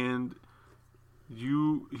 and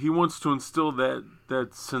he wants to instill that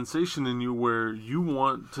sensation in you where you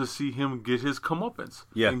want to see him get his comeuppance.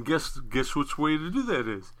 Yeah. And guess which way to do that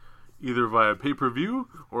is? Either via pay-per-view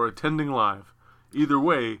or attending live. Either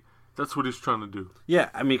way, that's what he's trying to do. Yeah,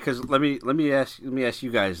 I mean, because let me ask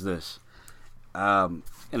you guys this, and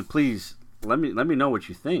please let me know what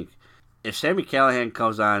you think. If Sami Callihan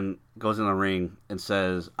goes in the ring and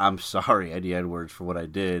says, "I'm sorry, Eddie Edwards, for what I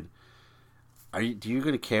did," do you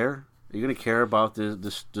going to care? Are you going to care about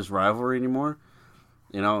this rivalry anymore?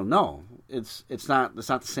 No, it's not the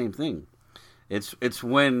same thing. It's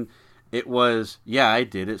when it was, yeah, I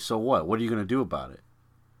did it, so what? What are you going to do about it?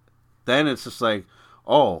 Then it's just like,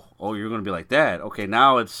 oh, you're going to be like that. Okay,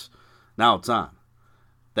 now it's on.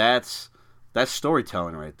 That's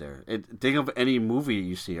storytelling right there. Think of any movie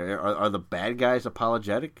you see. Are the bad guys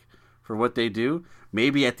apologetic for what they do?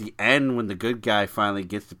 Maybe at the end when the good guy finally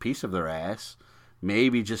gets the piece of their ass,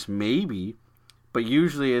 maybe, just maybe, but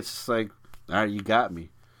usually it's just like, all right, you got me.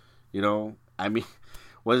 I mean,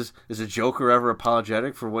 is the Joker ever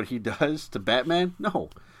apologetic for what he does to Batman? No.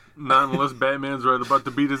 Not unless Batman's right about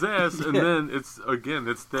to beat his ass, and then it's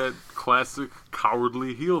that classic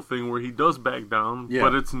cowardly heel thing where he does back down,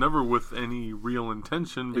 but it's never with any real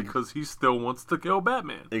intention because he still wants to kill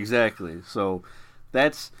Batman. Exactly. So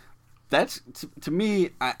that's to me.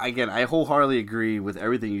 I wholeheartedly agree with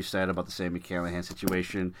everything you said about the Sami Callihan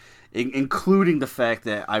situation, including the fact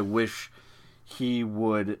that I wish he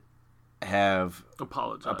would have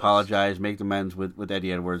apologized, make amends with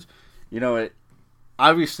Eddie Edwards.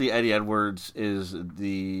 Obviously, Eddie Edwards is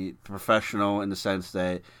the professional in the sense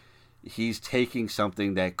that he's taking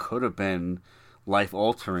something that could have been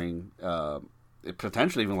life-altering,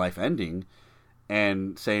 potentially even life-ending,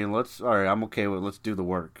 and saying, I'm okay with it, let's do the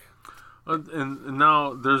work. And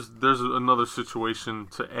now there's another situation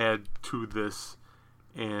to add to this,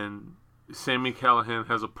 and Sami Callihan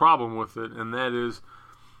has a problem with it, and that is,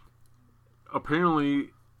 apparently,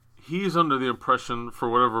 he's under the impression, for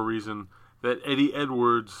whatever reason, that Eddie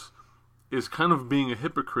Edwards is kind of being a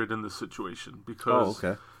hypocrite in this situation because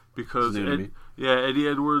Eddie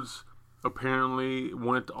Edwards apparently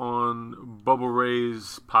went on Bubba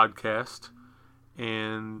Ray's podcast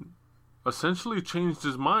and essentially changed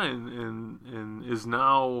his mind and is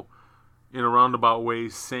now in a roundabout way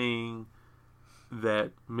saying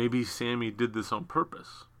that maybe Sami did this on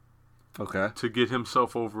purpose. Okay. To get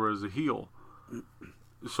himself over as a heel.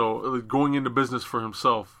 So going into business for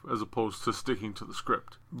himself as opposed to sticking to the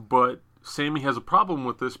script. But Sammy has a problem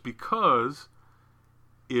with this because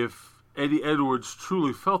if Eddie Edwards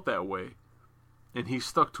truly felt that way and he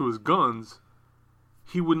stuck to his guns,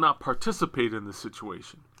 he would not participate in this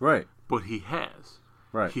situation. Right. But he has.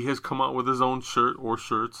 Right. He has come out with his own shirt or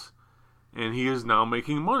shirts, and he is now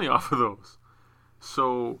making money off of those.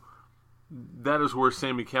 So that is where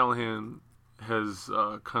Sami Callihan has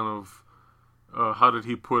kind of, how did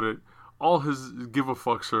he put it? All his give a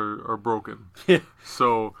fucks are broken.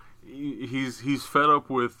 So he's fed up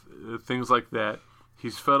with things like that.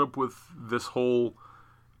 He's fed up with this whole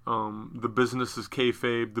the business is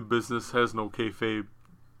kayfabe, the business has no kayfabe,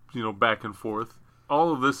 back and forth.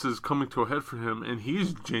 All of this is coming to a head for him, and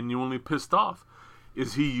he's genuinely pissed off.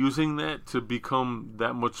 Is he using that to become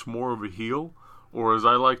that much more of a heel? Or as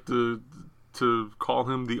I like to call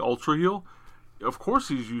him, the ultra heel? Of course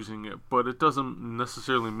he's using it, but it doesn't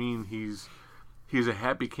necessarily mean he's a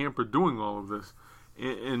happy camper doing all of this.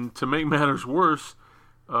 And to make matters worse,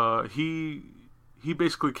 he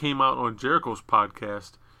basically came out on Jericho's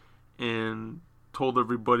podcast and told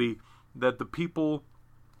everybody that the people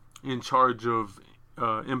in charge of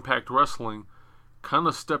Impact Wrestling kind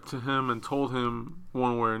of stepped to him and told him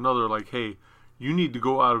one way or another, like, hey, you need to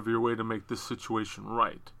go out of your way to make this situation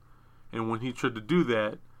right. And when he tried to do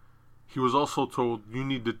that, he was also told, you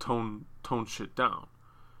need to tone shit down.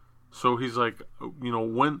 So he's like,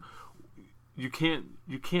 when you can't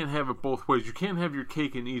have it both ways. You can't have your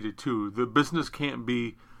cake and eat it too. The business can't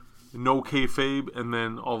be no kayfabe and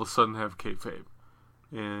then all of a sudden have kayfabe.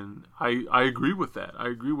 And I agree with that. I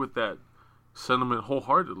agree with that sentiment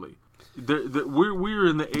wholeheartedly. We're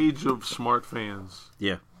in the age of smart fans.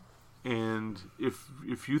 Yeah. And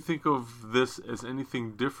if you think of this as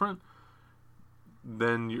anything different,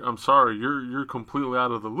 then I'm sorry, you're completely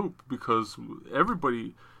out of the loop, because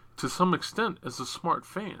everybody, to some extent, is a smart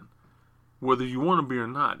fan. Whether you want to be or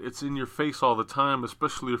not, it's in your face all the time,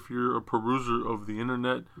 especially if you're a peruser of the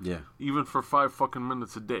internet. Yeah. Even for 5 fucking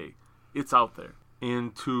minutes a day, it's out there.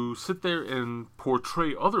 And to sit there and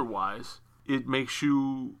portray otherwise, it makes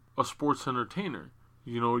you a sports entertainer.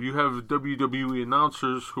 You have WWE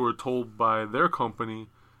announcers who are told by their company,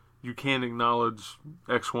 you can't acknowledge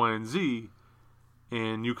X, Y, and Z,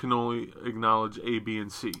 and you can only acknowledge A, B,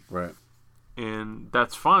 and C. Right. And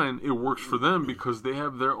that's fine. It works for them because they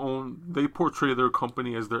have their own, they portray their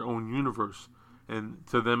company as their own universe. And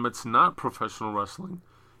to them, it's not professional wrestling.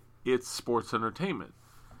 It's sports entertainment.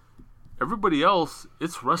 Everybody else,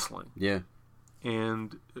 it's wrestling. Yeah.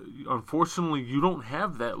 And unfortunately, you don't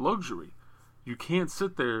have that luxury. You can't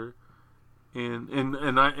sit there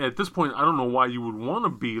and I, at this point, I don't know why you would want to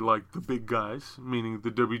be like the big guys, meaning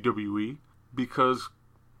the WWE, because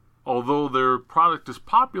although their product is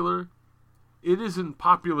popular, it isn't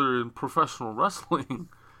popular in professional wrestling.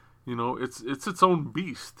 It's its own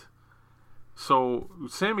beast. So,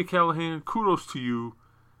 Sami Callihan, kudos to you.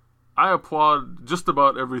 I applaud just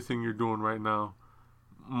about everything you're doing right now,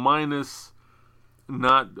 minus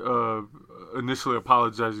not initially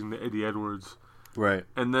apologizing to Eddie Edwards. Right.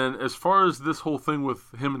 And then as far as this whole thing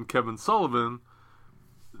with him and Kevin Sullivan,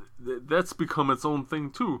 that's become its own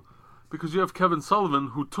thing too. Because you have Kevin Sullivan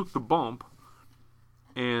who took the bump,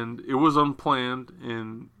 and it was unplanned,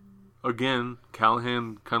 and again,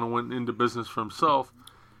 Callihan kind of went into business for himself.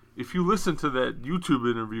 If you listen to that YouTube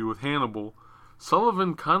interview with Hannibal,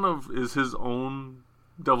 Sullivan kind of is his own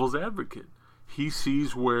devil's advocate. He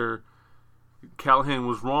sees where Callihan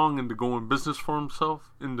was wrong into going business for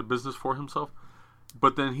himself,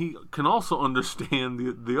 but then he can also understand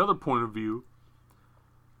the other point of view,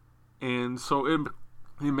 and so it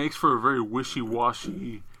makes for a very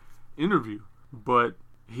wishy-washy interview. But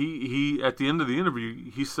he at the end of the interview,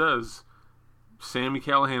 he says Sami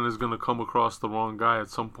Callihan is going to come across the wrong guy at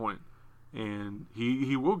some point, and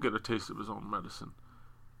he will get a taste of his own medicine.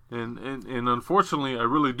 And unfortunately, I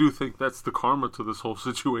really do think that's the karma to this whole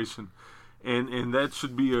situation. And that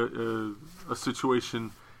should be a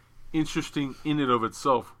situation interesting in and of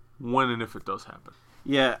itself when and if it does happen.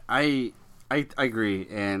 Yeah, I agree.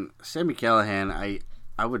 And Sami Callihan,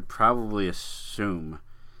 I would probably assume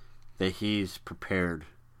that he's prepared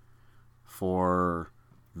for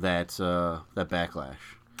that backlash.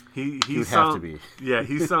 He would have to be. Yeah,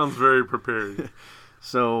 he sounds very prepared.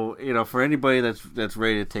 So, for anybody that's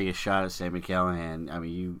ready to take a shot at Sami Callihan, I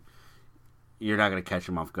mean, you're not going to catch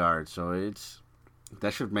him off guard. So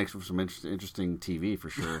that should make for some interesting TV for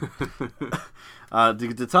sure.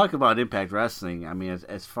 To talk about Impact Wrestling, I mean,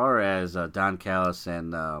 as far as Don Callis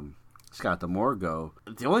and Scott D'Amore go,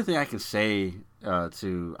 the only thing I can say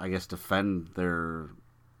to, I guess, defend their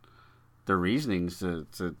their reasonings to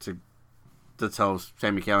tell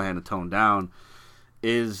Sami Callihan to tone down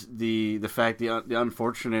is the fact the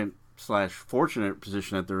unfortunate / fortunate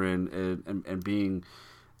position that they're in and being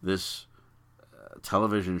this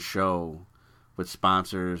television show with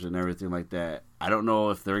sponsors and everything like that. I don't know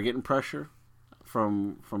if they're getting pressure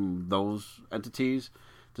from those entities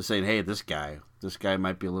to say, hey, this guy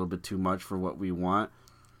might be a little bit too much for what we want.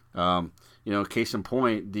 Case in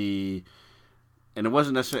point, and it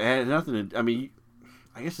wasn't necessarily, it had nothing to, I mean,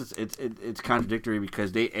 I guess it's contradictory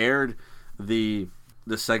because they aired the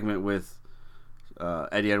segment with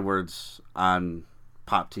Eddie Edwards on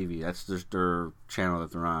Pop TV. That's just their channel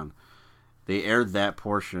that they're on. They aired that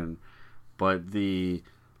portion, but the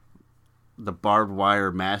barbed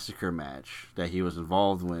wire massacre match that he was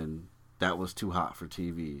involved in, that was too hot for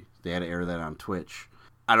TV. They had to air that on Twitch.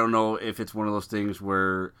 I don't know if it's one of those things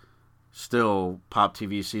where still Pop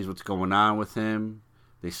TV sees what's going on with him.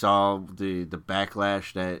 They saw the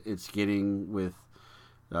backlash that it's getting with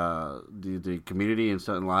the community and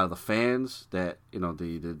a lot of the fans, that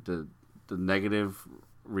the negative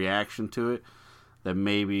reaction to it, that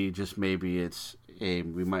maybe it's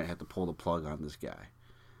we might have to pull the plug on this guy.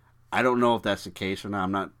 I don't know if that's the case or not.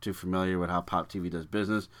 I'm not too familiar with how Pop TV does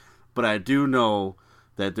business, but I do know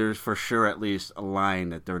that there's for sure at least a line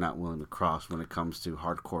that they're not willing to cross when it comes to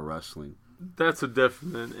hardcore wrestling. That's a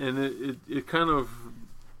definite, and it kind of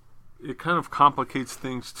complicates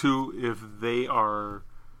things too if they are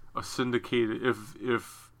a syndicated.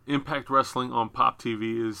 If Impact Wrestling on Pop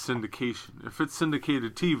TV is syndication, if it's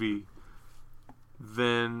syndicated TV,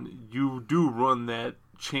 then you do run that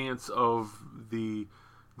chance of the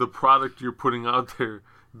product you're putting out there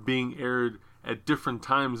being aired at different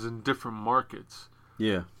times in different markets.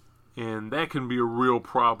 Yeah. And that can be a real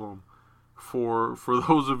problem for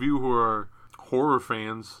those of you who are horror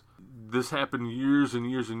fans. This happened years and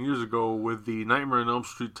years and years ago with the Nightmare on Elm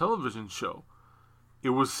Street television show. It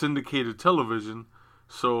was syndicated television,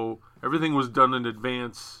 so everything was done in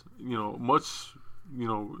advance,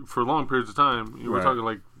 for long periods of time. We're Right.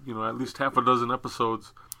 talking at least half a dozen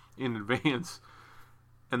episodes in advance.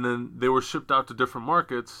 And then they were shipped out to different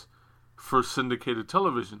markets for syndicated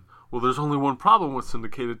television. Well, there's only one problem with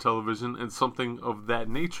syndicated television and something of that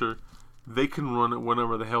nature. They can run it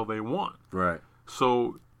whenever the hell they want. Right.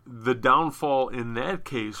 So the downfall in that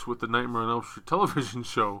case with the Nightmare on Elm Street television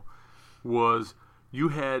show was you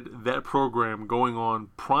had that program going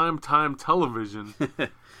on primetime television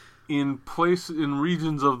in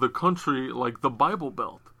regions of the country like the Bible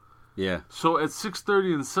Belt. Yeah. So at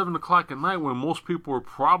 6:30 and 7 o'clock at night, when most people were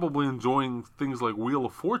probably enjoying things like Wheel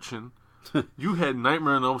of Fortune, you had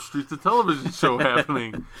Nightmare on Elm Street, the television show,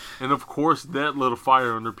 happening. And of course, that lit a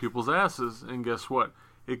fire under people's asses. And guess what?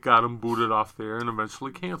 It got them booted off there and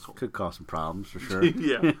eventually canceled. Could cause some problems for sure.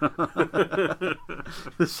 Yeah.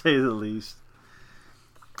 To say the least.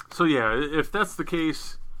 So yeah, if that's the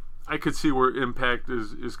case, I could see where Impact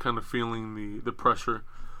is kind of feeling the pressure.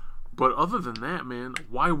 But other than that, man,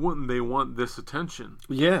 why wouldn't they want this attention?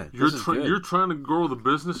 Yeah, you're trying to grow the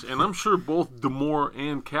business, and I'm sure both D'Amore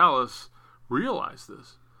and Callis realize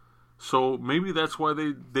this. So maybe that's why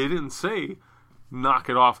they didn't say knock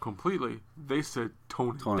it off completely. They said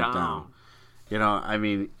tone it down. I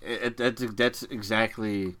mean, that's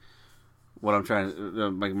exactly what I'm trying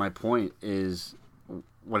to. My point is,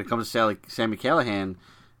 when it comes to Sami Callihan,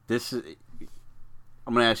 this is.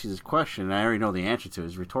 I'm going to ask you this question, and I already know the answer to it.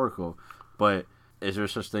 It's rhetorical, but is there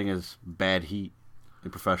such thing as bad heat in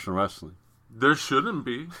professional wrestling? There shouldn't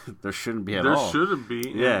be. There shouldn't be at all. There shouldn't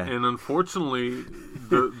be. Yeah. And unfortunately,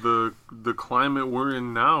 the climate we're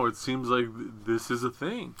in now, it seems like this is a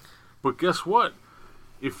thing. But guess what?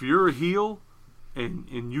 If you're a heel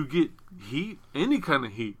and you get heat, any kind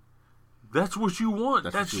of heat, that's what you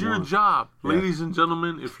want. That's your job. Yeah. Ladies and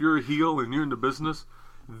gentlemen, if you're a heel and you're in the business,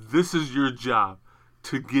 this is your job.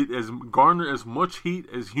 To garner as much heat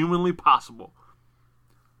as humanly possible.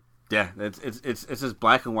 Yeah, it's as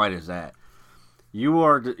black and white as that.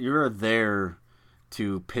 You're there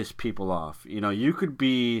to piss people off. You could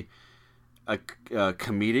be a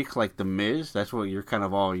comedic like The Miz. That's what you're kind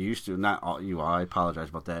of all used to. Not all you. I apologize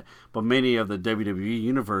about that. But many of the WWE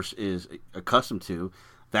universe is accustomed to.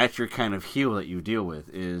 That's your kind of heel that you deal with.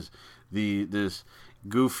 Is this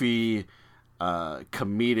goofy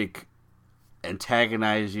comedic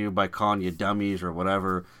antagonize you by calling you dummies or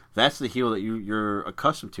whatever. That's the heel that you're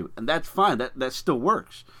accustomed to, and that's fine. That still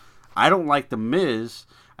works. I don't like The Miz.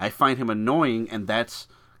 I find him annoying, and that's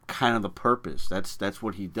kind of the purpose. That's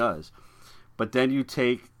what he does. But then you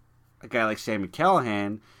take a guy like Sami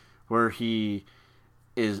Callihan, where he's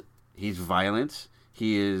violent,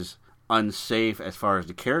 he is unsafe as far as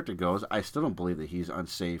the character goes. I still don't believe that he's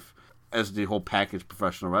unsafe as the whole package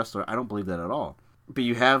professional wrestler. I don't believe that at all. But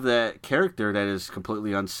you have that character that is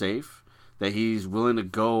completely unsafe, that he's willing to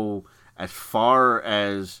go as far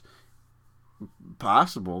as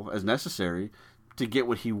possible, as necessary, to get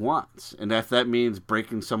what he wants. And if that means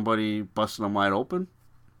breaking somebody, busting them wide open,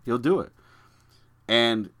 he'll do it.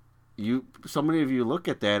 And so many of you look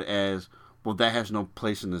at that as, well, that has no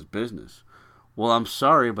place in this business. Well, I'm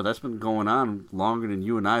sorry, but that's been going on longer than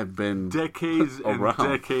you and I have been decades around.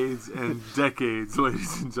 And decades and decades,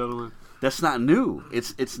 ladies and gentlemen. That's not new.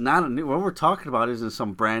 It's not a new. What we're talking about isn't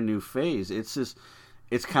some brand new phase. It's just,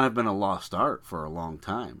 it's kind of been a lost art for a long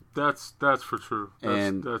time. That's for true.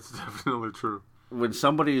 That's definitely true. When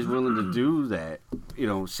somebody is willing to do that,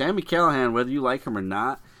 Sami Callihan, whether you like him or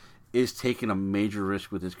not, is taking a major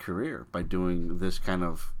risk with his career by doing this kind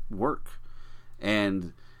of work.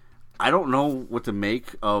 And I don't know what to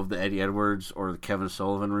make of the Eddie Edwards or the Kevin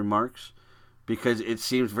Sullivan remarks, because it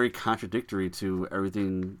seems very contradictory to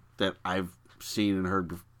everything that I've seen and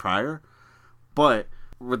heard prior. But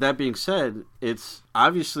with that being said, it's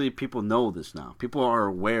obviously people know this now. People are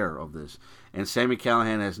aware of this. And Sami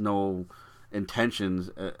Callihan has no intentions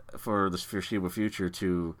for the foreseeable future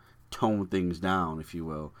to tone things down, if you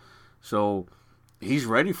will. So he's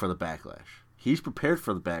ready for the backlash. He's prepared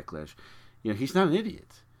for the backlash. He's not an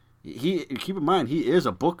idiot. Keep in mind, he is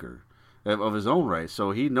a booker of his own right,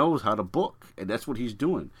 so he knows how to book, and that's what he's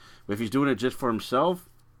doing. But if he's doing it just for himself,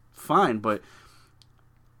 fine. But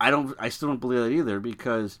I still don't believe that either,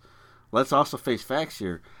 because let's also face facts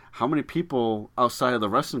here. How many people outside of the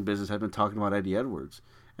wrestling business have been talking about Eddie Edwards,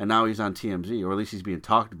 and now he's on TMZ, or at least he's being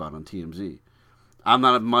talked about on TMZ? I'm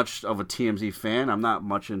not much of a TMZ fan. I'm not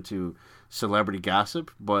much into celebrity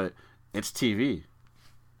gossip, but it's TV.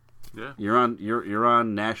 Yeah, you're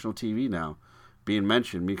on national TV now, being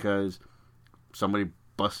mentioned because somebody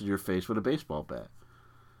busted your face with a baseball bat.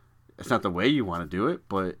 It's not the way you want to do it,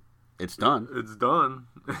 but it's done. It's done.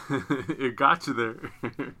 It got you there.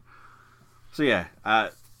 So yeah,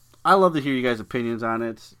 I love to hear you guys' opinions on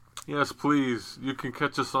it. Yes, please. You can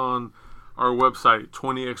catch us on our website,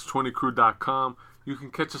 20x20crew.com. You can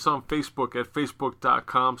catch us on Facebook at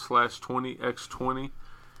facebook.com/20x20.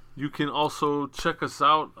 You can also check us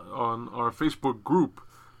out on our Facebook group.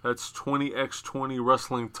 That's 20x20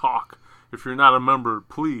 Wrestling Talk. If you're not a member,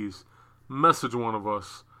 please message one of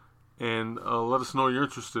us and let us know you're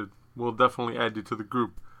interested. We'll definitely add you to the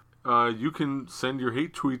group. You can send your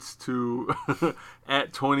hate tweets to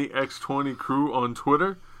at 20x20crew on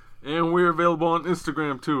Twitter. And we're available on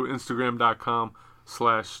Instagram too,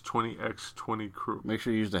 instagram.com/20x20crew. Make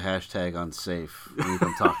sure you use the hashtag unsafe when you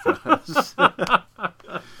come talk to us.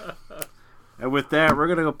 And with that, we're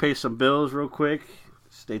going to go pay some bills real quick.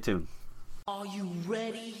 Stay tuned. Are you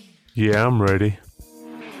ready? Yeah, I'm ready.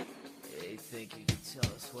 You think you can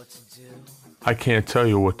tell us what to do? I can't tell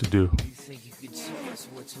you what to do. You think you can tell us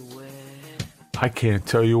what to wear? I can't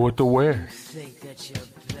tell you what to wear. You think that you're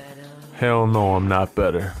better? Hell no, I'm not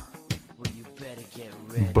better. Well, you better get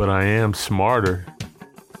ready. But I am smarter.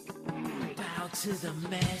 Bow to the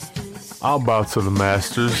masters. I'll bow to the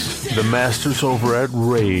masters. The masters over at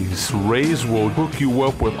Raise. Raise will hook you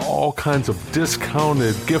up with all kinds of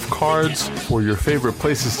discounted gift cards for your favorite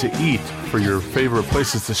places to eat, for your favorite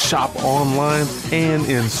places to shop online and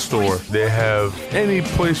in store. They have any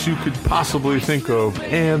place you could possibly think of,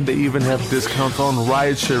 and they even have discounts on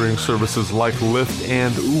ride-sharing services like Lyft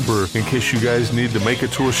and Uber in case you guys need to make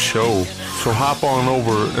it to a show. So hop on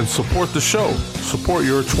over and support the show. Support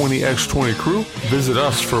your 20x20 crew. Visit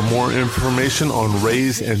us for more information on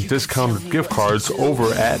Raise and discounted gift cards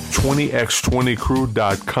over at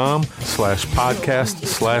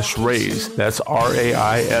 20x20crew.com/podcast/raise. That's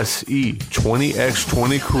RAISE.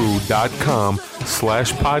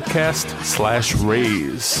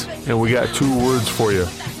 20x20crew.com/podcast/raise. And we got 2 words for you.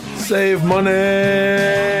 Save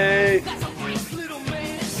money!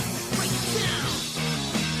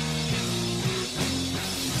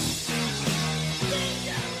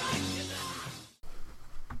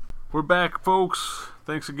 We're back, folks.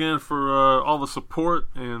 Thanks again for all the support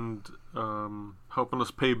and helping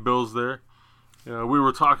us pay bills there. We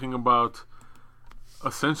were talking about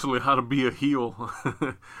essentially how to be a heel.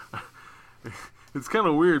 It's kind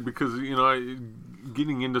of weird because,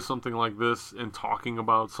 getting into something like this and talking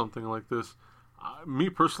about something like this, me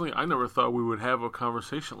personally, I never thought we would have a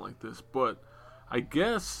conversation like this. But I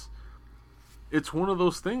guess it's one of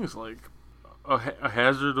those things, like a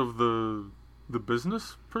hazard of the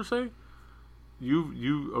business per se.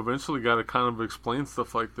 You eventually got to kind of explain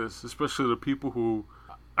stuff like this, especially to people who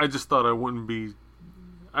I just thought I wouldn't be.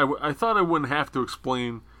 I thought I wouldn't have to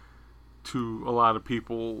explain to a lot of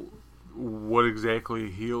people what exactly a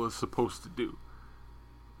heel is supposed to do.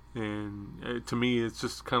 And to me, it's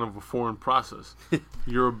just kind of a foreign process.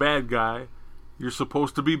 You're a bad guy. You're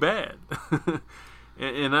supposed to be bad.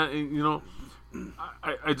 and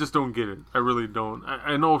I just don't get it. I really don't.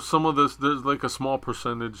 I know some of this, there's like a small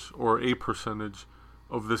percentage or a percentage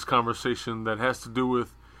of this conversation that has to do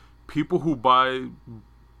with people who buy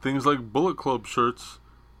things like Bullet Club shirts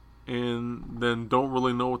and then don't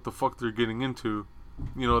really know what the fuck they're getting into.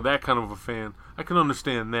 That kind of a fan. I can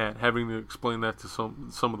understand that, having to explain that to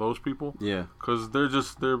some of those people. Yeah. Because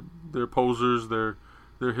they're posers, they're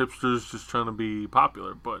hipsters just trying to be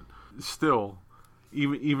popular. But still,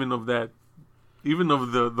 even of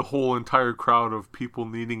the whole entire crowd of people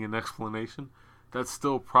needing an explanation, that's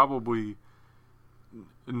still probably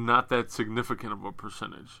not that significant of a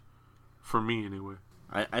percentage for me, anyway.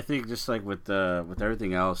 I think just like with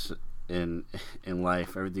everything else in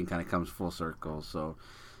life, everything kind of comes full circle. So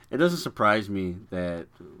it doesn't surprise me that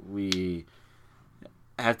we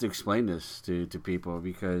have to explain this to people,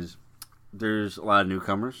 because there's a lot of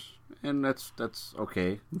newcomers, and that's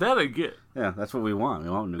okay. That I get. Yeah, that's what we want. We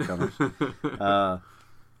want newcomers.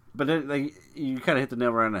 But then, like, you kind of hit the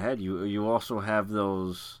nail right on the head. You also have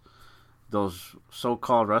those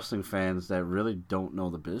so-called wrestling fans that really don't know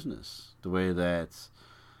the business the way that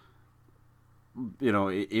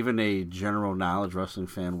even a general knowledge wrestling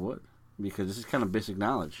fan would, because this is kind of basic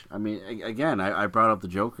knowledge. I mean, again, I brought up the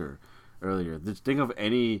Joker earlier. Just think of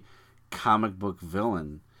any comic book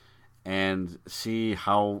villain and see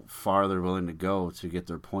how far they're willing to go to get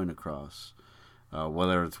their point across,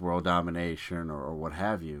 whether it's world domination or what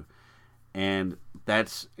have you. And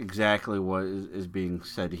that's exactly what is being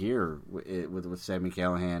said here with Sami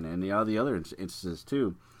Callihan and the other instances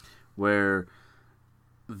too, where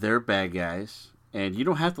they're bad guys, and you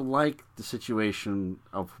don't have to like the situation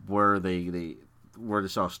of where where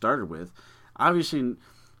this all started with. Obviously,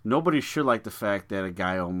 nobody should like the fact that a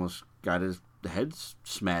guy almost got his head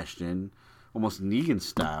smashed in, almost Negan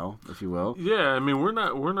style, if you will. Yeah, I mean, we're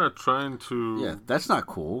not trying to. Yeah, that's not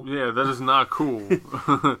cool. Yeah, that is not cool.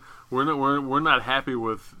 we're not happy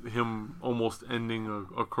with him almost ending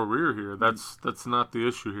a career here. That's not the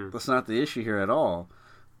issue here. That's not the issue here at all.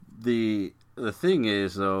 The thing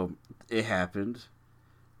is, though, it happened,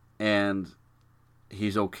 and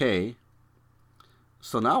he's okay.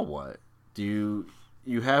 So now what? You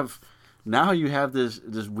have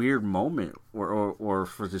this weird moment, or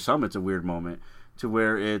for some it's a weird moment, to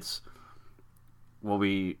where it's,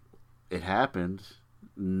 it happened.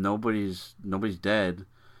 Nobody's dead.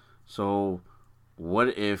 So what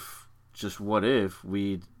if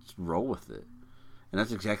we roll with it? And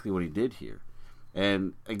that's exactly what he did here.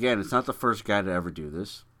 And again, it's not the first guy to ever do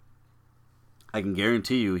this. I can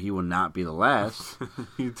guarantee you he will not be the last.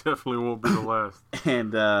 He definitely won't be the last.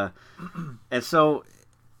 And so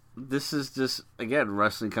this is just, again,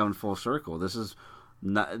 wrestling coming full circle. This is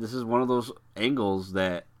one of those angles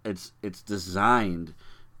that it's designed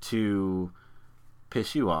to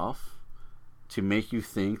piss you off, to make you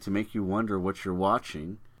think, to make you wonder what you're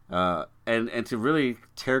watching, and to really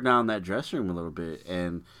tear down that dressing room a little bit.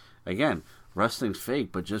 And again, wrestling's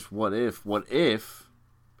fake, but just what if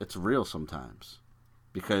it's real sometimes?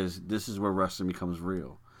 Because this is where wrestling becomes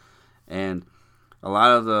real. And a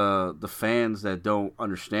lot of the fans that don't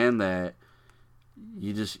understand that,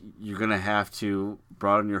 you're gonna have to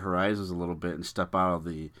broaden your horizons a little bit and step out of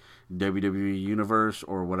the WWE universe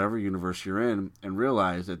or whatever universe you're in, and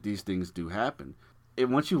realize that these things do happen.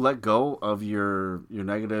 And once you let go of your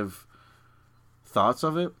negative thoughts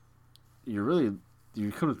of it,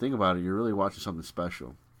 you come to think about it, you're really watching something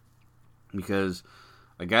special. Because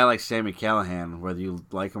a guy like Sami Callihan, whether you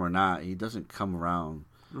like him or not, he doesn't come around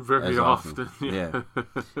very often. Yeah.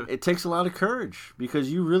 It takes a lot of courage, because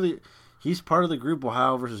he's part of the group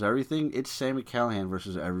Ohio versus everything. It's Sami Callihan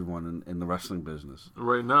versus everyone in the wrestling business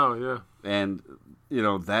right now. Yeah. And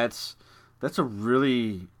that's a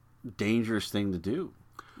really dangerous thing to do.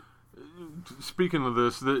 Speaking of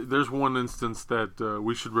this, there's one instance that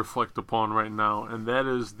we should reflect upon right now, and that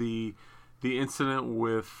is the incident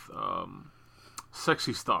with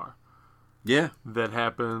Sexy Star. Yeah. That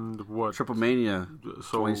happened, what? Triple Mania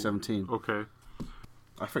 2017. Okay.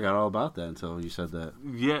 I forgot all about that until you said that.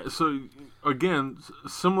 Yeah, so, again,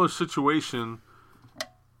 similar situation.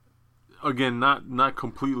 Again, not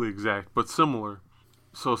completely exact, but similar.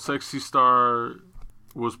 So, Sexy Star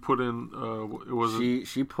was put in.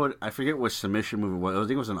 She put, I forget what submission move it was. I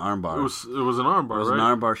think it was an armbar. It was an armbar, right? It was an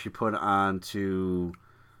armbar she put on to,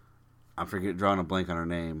 I forget, drawing a blank on her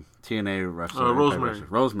name. TNA wrestler. Rosemary.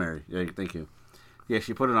 Rosemary. Yeah, thank you. Yeah,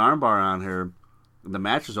 she put an armbar on her, The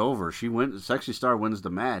match is over. She wins. Sexy Star wins the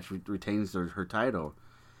match, retains her title,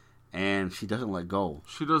 and she doesn't let go.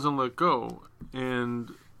 She doesn't let go,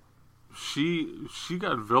 and she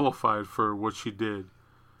got vilified for what she did.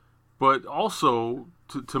 But also,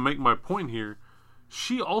 to make my point here,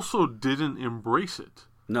 she also didn't embrace it.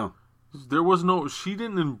 No. There was no. She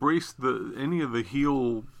didn't embrace any of the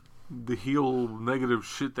heel negative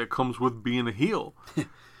shit that comes with being a heel,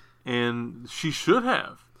 and she should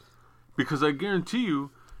have, because I guarantee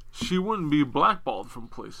you, she wouldn't be blackballed from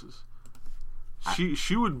places.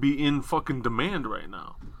 She would be in fucking demand right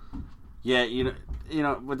now. Yeah, you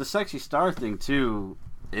know, with the Sexy Star thing too,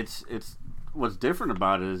 it's what's different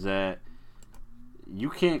about it is that you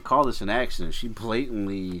can't call this an accident. She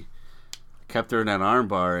blatantly kept her in that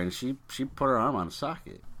armbar, and she put her arm on a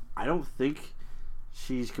socket. I don't think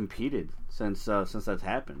she's competed since that's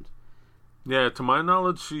happened. Yeah, to my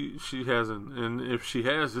knowledge, she hasn't, and if she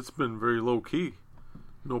has, it's been very low key.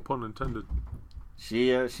 No pun intended. She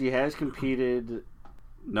has competed.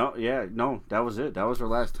 No, that was it. That was her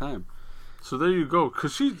last time. So there you go.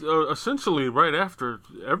 Because she essentially right after,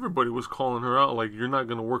 everybody was calling her out like, you're not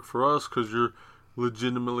going to work for us because you're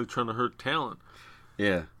legitimately trying to hurt talent.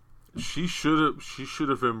 Yeah. She should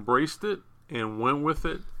have embraced it and went with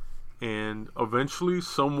it, and eventually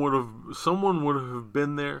someone would have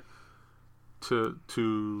been there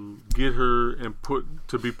to get her and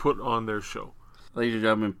be put on their show. Ladies and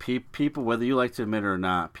gentlemen, people, whether you like to admit it or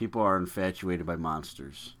not, people are infatuated by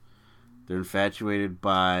monsters. They're infatuated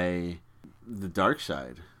by the dark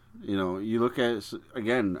side. You know, you look at,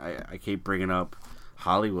 again, I keep bringing up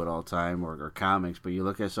Hollywood all the time or comics, but you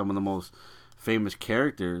look at some of the most famous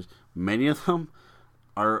characters, many of them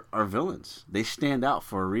are villains. They stand out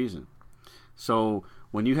for a reason. So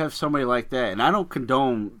when you have somebody like that, and I don't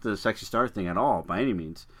condone the Sexy Star thing at all by any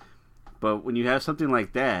means, but when you have something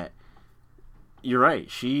like that, you're right.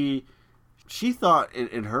 She thought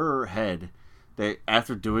in her head that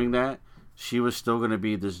after doing that, she was still going to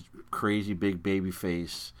be this crazy big baby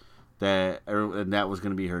face, and that was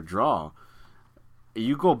going to be her draw.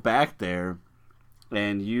 You go back there,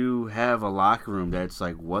 and you have a locker room that's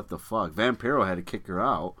like, what the fuck? Vampiro had to kick her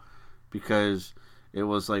out because it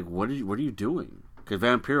was like, what are you doing? Because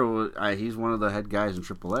Vampiro, he's one of the head guys in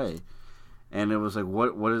AAA, and it was like,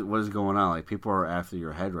 what is going on? Like, people are after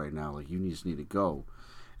your head right now. Like, you just need to go.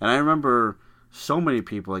 And I remember so many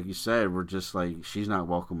people, like you said, were just like, she's not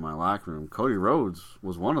welcome in my locker room. Cody Rhodes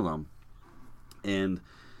was one of them, and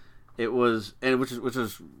it was, and which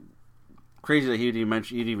is crazy that he'd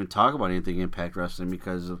even talk about anything Impact Wrestling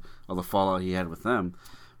because of the fallout he had with them.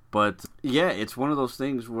 But yeah, it's one of those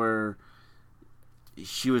things where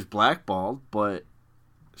she was blackballed, but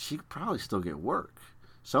she could probably still get work.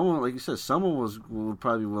 Someone, like you said, would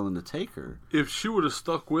probably be willing to take her. If she would have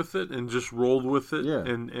stuck with it and just rolled with it, yeah,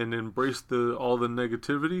 and embraced all the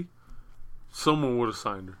negativity, someone would have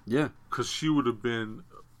signed her. Yeah. Because she would have been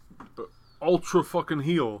ultra fucking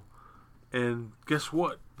heel. And guess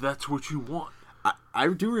what? That's what you want. I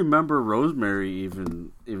do remember Rosemary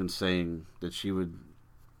even saying that she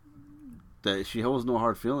holds no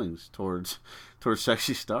hard feelings towards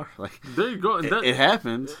Sexy Star. Like, there you go. And it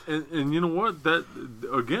happened. And you know what? That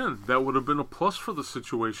again, that would have been a plus for the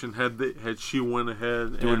situation had she went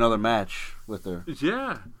ahead do another match with her.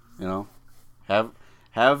 Yeah. You know,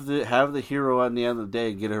 have the hero at the end of the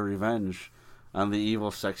day get her revenge on the evil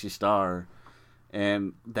Sexy Star.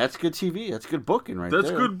 And that's good TV. That's good booking right there.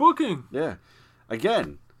 That's good booking. Yeah.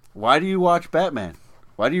 Again, why do you watch Batman?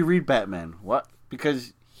 Why do you read Batman? What?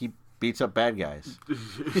 Because he beats up bad guys.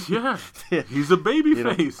 Yeah. He's a baby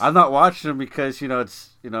face. I'm not watching him because, it's,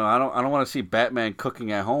 I don't want to see Batman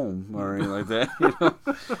cooking at home or anything like that.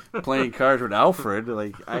 Playing cards with Alfred.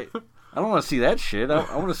 Like, I don't want to see that shit.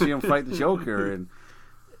 I want to see him fight the Joker and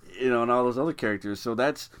and all those other characters. So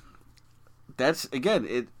that's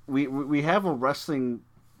again, we have a wrestling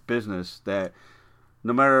business that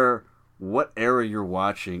no matter what era you're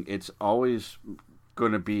watching, it's always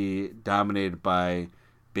going to be dominated by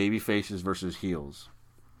baby faces versus heels.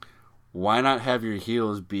 Why not have your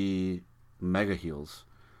heels be mega heels?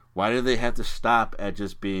 Why do they have to stop at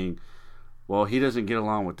just being, well, he doesn't get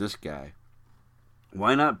along with this guy?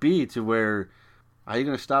 Why not be to where, how are you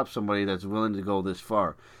going to stop somebody that's willing to go this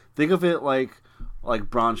far? Think of it like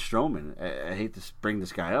Braun Strowman. I hate to bring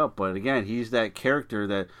this guy up, but again, he's that character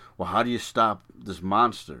that, well, how do you stop this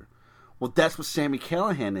monster? Well, that's what Sami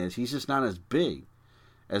Callihan is. He's just not as big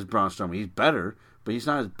as Braun Strowman. He's better, but he's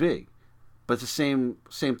not as big. But it's the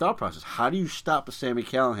same thought process. How do you stop a Sami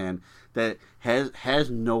Callihan that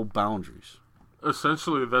has no boundaries?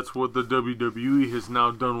 Essentially, that's what the WWE has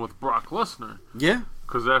now done with Brock Lesnar. Yeah.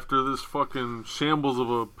 Because after this fucking shambles of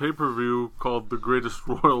a pay-per-view called The Greatest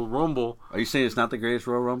Royal Rumble... Are you saying it's not the greatest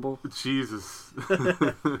Royal Rumble? Jesus.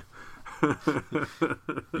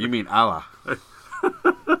 You mean Allah.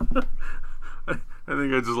 I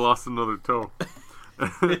think I just lost another toe.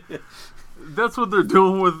 That's what they're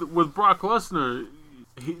doing with Brock Lesnar.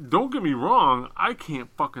 Don't get me wrong, I can't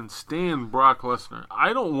fucking stand Brock Lesnar.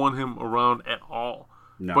 I don't want him around at all.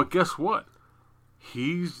 No. But guess what?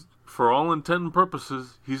 He's, for all intent and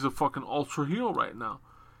purposes, he's a fucking ultra heel right now.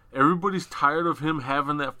 Everybody's tired of him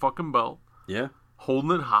having that fucking belt, Yeah.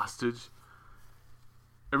 holding it hostage.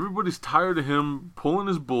 Everybody's tired of him pulling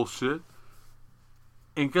his bullshit.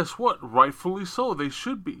 And guess what? Rightfully so. They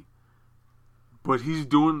should be. But he's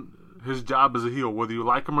doing his job as a heel, whether you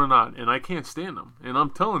like him or not. And I can't stand him. And I'm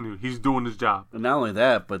telling you, he's doing his job. And not only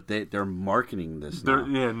that, but they're marketing this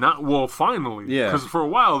now. Finally. Yeah. Because for a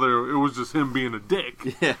while there, it was just him being a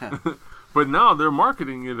dick. Yeah. But now they're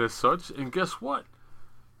marketing it as such. And guess what?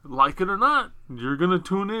 Like it or not, you're gonna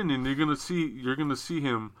tune in and you're gonna see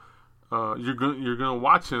him. You're gonna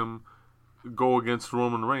watch him go against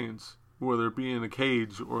Roman Reigns, whether it be in a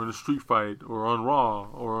cage or in a street fight or on Raw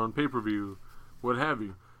or on pay-per-view, what have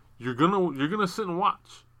you. You're gonna sit and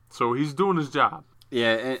watch. So he's doing his job.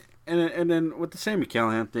 Yeah, and then with the Sami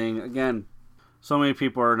Callihan thing, again, so many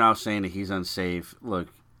people are now saying that he's unsafe. Look,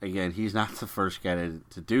 again, he's not the first guy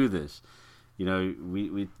to do this. You know,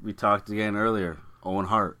 we talked again earlier, Owen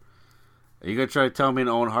Hart. Are you going to try to tell me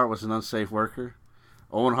that Owen Hart was an unsafe worker?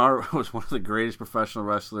 Owen Hart was one of the greatest professional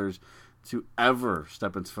wrestlers to ever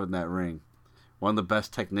step into foot in that ring. One of the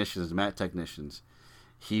best technicians, mat technicians.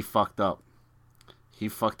 He fucked up. He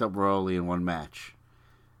fucked up royally in one match.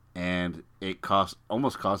 And it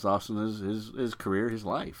almost cost Austin his career, his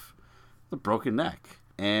life. The broken neck.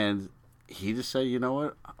 And he just said, you know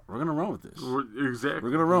what? We're going to run with this. Exactly. We're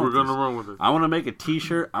going to run with it. I want to make a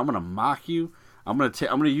t-shirt. I'm going to mock you. I'm going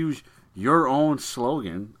to use your own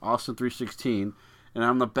slogan, Austin 316, and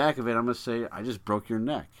on the back of it, I'm going to say, I just broke your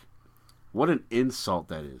neck. What an insult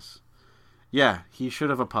that is. Yeah, he should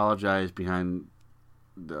have apologized in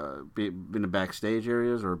the backstage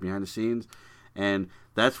areas or behind the scenes, and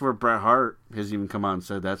that's where Bret Hart has even come out and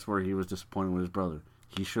said that's where he was disappointed with his brother.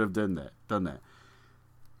 He should have done that.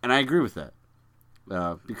 And I agree with that.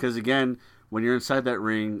 Because, again, when you're inside that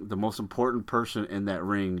ring, the most important person in that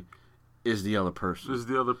ring is the other person.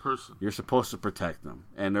 You're supposed to protect them,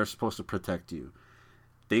 and they're supposed to protect you.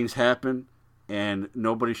 Things happen, and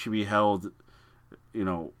nobody should be held,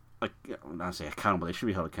 not say accountable. They should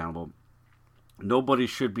be held accountable. Nobody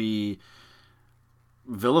should be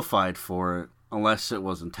vilified for it unless it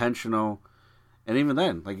was intentional. And even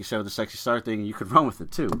then, like you said with the Sexy Star thing, you could run with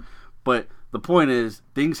it too. But the point is,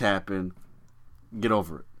 things happen. Get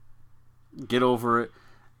over it.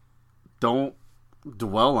 Don't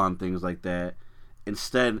dwell on things like that.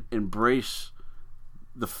 Instead, embrace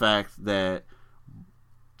the fact that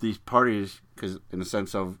these parties, because in the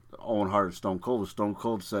sense of Owen Hart and Stone Cold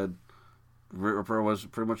said Ripper was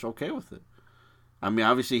pretty much okay with it. I mean,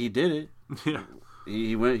 obviously he did it. Yeah.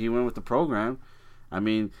 He went with the program. I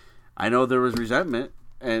mean, I know there was resentment,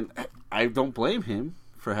 and I don't blame him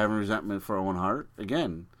for having resentment for Owen Hart.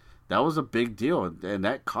 Again, that was a big deal, and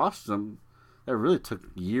that cost him. That really took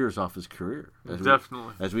years off his career.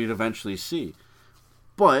 Definitely. As we'd eventually see.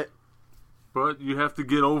 But you have to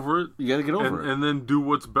get over it. You got to get over it. And then do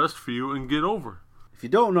what's best for you and get over it. If you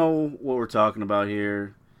don't know what we're talking about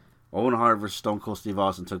here, Owen Hart vs. Stone Cold Steve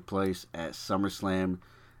Austin took place at SummerSlam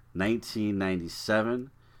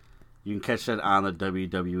 1997. You can catch that on the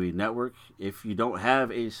WWE Network. If you don't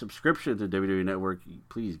have a subscription to WWE Network,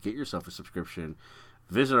 please get yourself a subscription.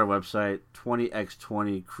 Visit our website,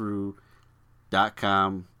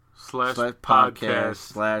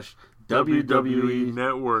 20x20crew.com/podcast/ WWE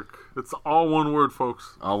Network. It's all one word,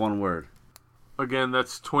 folks. All one word. Again,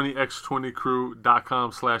 that's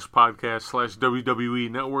 20x20crew.com/podcast/WWE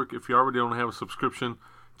Network. If you already don't have a subscription,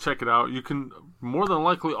 check it out. You can more than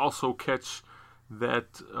likely also catch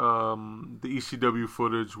that the ECW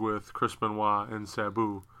footage with Chris Benoit and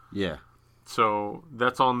Sabu. Yeah. So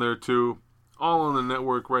that's on there too. All on the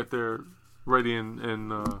network right there, ready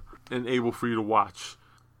and able for you to watch.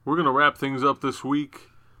 We're going to wrap things up this week.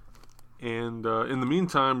 And in the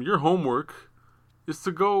meantime, your homework is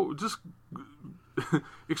to go just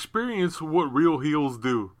experience what real heels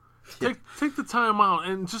do. Take the time out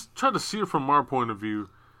and just try to see it from our point of view.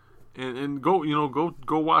 And go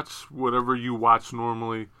watch whatever you watch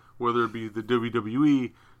normally, whether it be the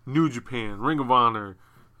WWE, New Japan, Ring of Honor,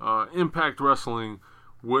 Impact Wrestling,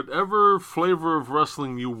 whatever flavor of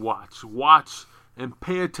wrestling you watch and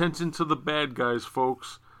pay attention to the bad guys,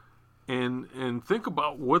 folks, and think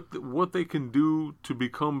about what they can do to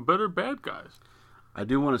become better bad guys. I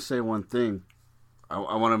do want to say one thing.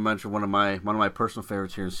 I want to mention one of my personal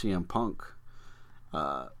favorites here is CM Punk.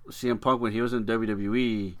 CM Punk, when he was in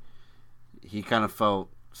WWE, he kind of felt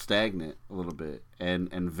stagnant a little bit, and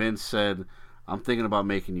Vince said, "I'm thinking about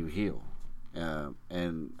making you heel, but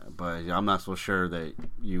I'm not so sure that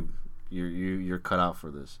you're cut out for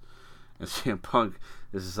this." And CM Punk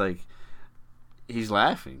is just like, he's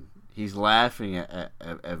laughing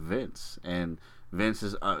at Vince, and Vince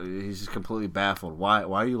is he's just completely baffled. Why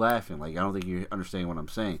are you laughing? Like, I don't think you understand what I'm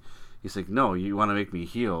saying. He's like, no, you want to make me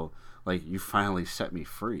heel. Like, you finally set me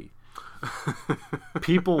free.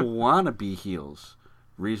 People want to be heels.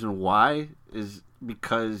 Reason why is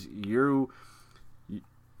because your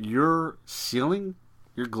ceiling,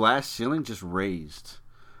 your glass ceiling just raised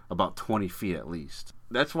about 20 feet at least.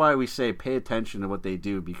 That's why we say pay attention to what they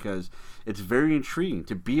do, because it's very intriguing.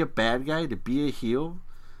 To be a bad guy, to be a heel,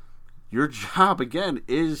 your job, again,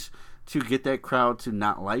 is to get that crowd to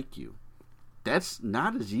not like you. That's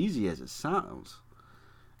not as easy as it sounds.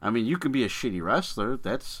 I mean, you can be a shitty wrestler.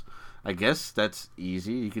 I guess that's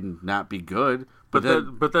easy. You can not be good. But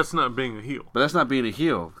that's not being a heel. But that's not being a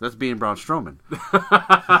heel. That's being Braun Strowman.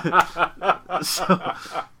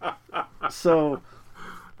 so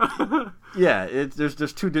yeah,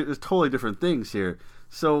 there's totally different things here.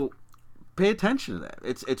 So pay attention to that.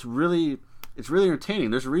 It's really entertaining.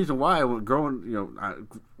 There's a reason why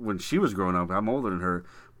when she was growing up, I'm older than her,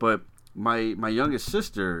 but my youngest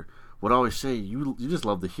sister would always say, you just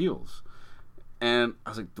love the heels. And I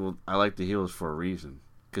was like, well, I like the heels for a reason,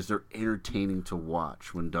 because they're entertaining to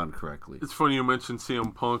watch when done correctly. It's funny you mentioned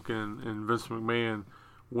CM Punk and Vince McMahon.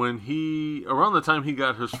 When around the time he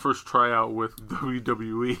got his first tryout with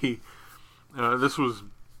WWE, this was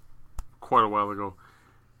quite a while ago,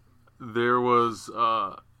 there was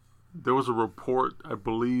a report, I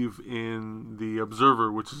believe, in The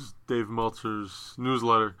Observer, which is Dave Meltzer's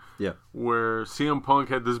newsletter, where CM Punk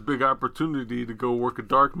had this big opportunity to go work a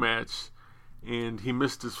dark match, and he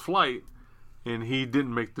missed his flight, and he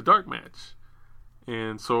didn't make the dark match.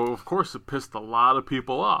 And so, of course, it pissed a lot of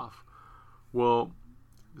people off. Well,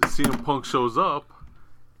 CM Punk shows up,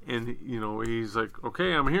 and, he's like,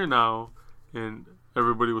 okay, I'm here now, and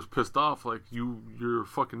everybody was pissed off, like, you're a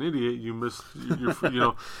fucking idiot, you missed,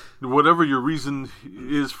 whatever your reason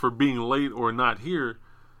is for being late or not here,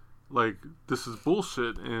 like, this is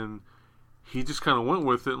bullshit. And he just kind of went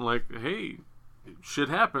with it and like, hey, shit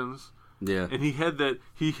happens. Yeah. And he had that,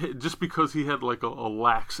 just because he had like a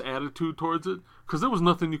lax attitude towards it, because there was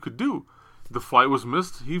nothing you could do. The flight was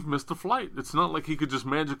missed, he missed the flight. It's not like he could just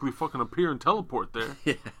magically fucking appear and teleport there.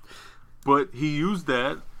 Yeah. But he used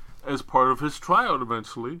that as part of his tryout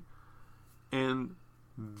eventually, and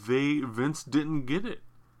Vince didn't get it.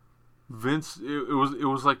 Vince, it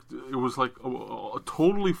was like a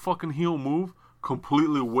totally fucking heel move,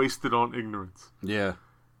 completely wasted on ignorance. Yeah.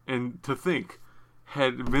 And to think,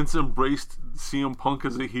 had Vince embraced CM Punk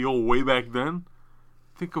as a heel way back then,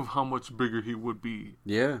 think of how much bigger he would be.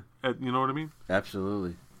 Yeah. You know what I mean?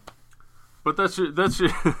 Absolutely. But that's your.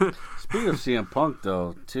 Speaking of CM Punk,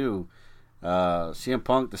 though, too, CM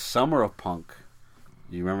Punk, the Summer of Punk.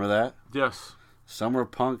 Do you remember that? Yes. Summer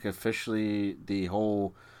of Punk, officially, the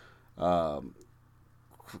whole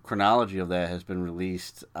chronology of that has been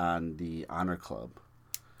released on the Honor Club.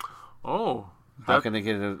 Oh. How can they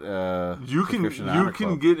get a you can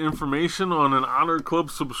get information on an Honor Club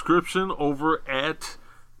subscription over at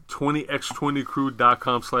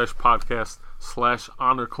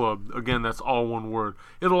 20x20crew.com/podcast/Honor Club. Again, that's all one word.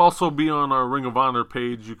 It'll also be on our Ring of Honor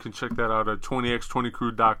page. You can check that out at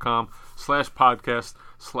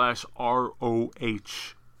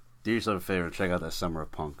 20x20crew.com/podcast/ROH. Do yourself a favor and check out that Summer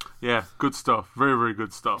of Punk. Yeah, good stuff. Very, very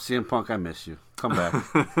good stuff. CM Punk, I miss you. Come back.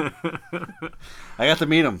 I got to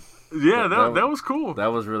meet him. Yeah, that was cool.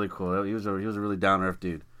 That was really cool. He was a really down to earth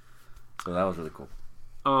dude. So that was really cool.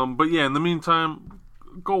 But yeah, in the meantime,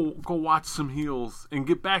 go watch some heels and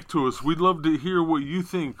get back to us. We'd love to hear what you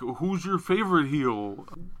think. Who's your favorite heel?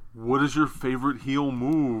 What is your favorite heel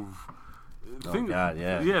move? God,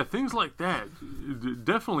 yeah. Yeah, things like that.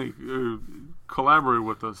 Definitely collaborate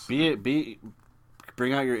with us.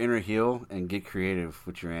 Bring out your inner heel and get creative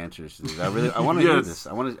with your answers. I want to hear this.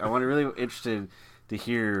 I want to really interested to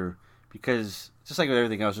hear, because just like with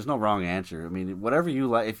everything else, there's no wrong answer. I mean, whatever you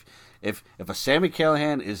like. If a Sami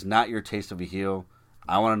Callihan is not your taste of a heel,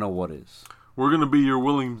 I want to know what is. We're gonna be your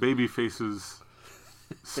willing baby faces.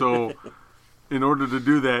 So, in order to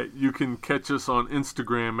do that, you can catch us on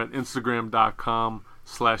Instagram at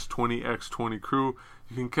instagram.com/20x20crew.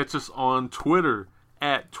 You can catch us on Twitter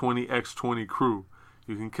at 20x20crew.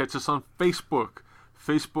 You can catch us on Facebook,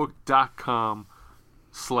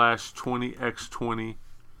 facebook.com/20x20.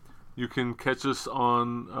 You can catch us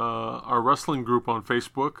on our wrestling group on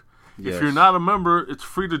Facebook. Yes. If you're not a member, it's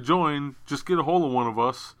free to join. Just get a hold of one of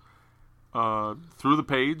us through the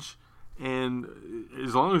page, and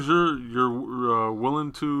as long as you're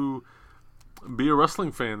willing to be a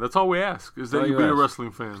wrestling fan, that's all we ask, is that you be a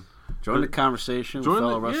wrestling fan. Join the conversation with Join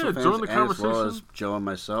fellow the- wrestling yeah, fans, join the as well conversation. as Joe and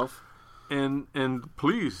myself. And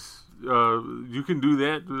please, you can do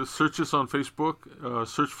that. Search us on Facebook.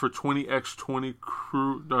 Search for 20x20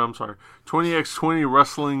 crew. No, I'm sorry, 20x20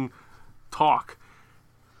 Wrestling Talk.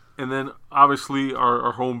 And then obviously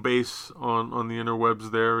our home base on the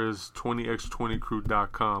interwebs there is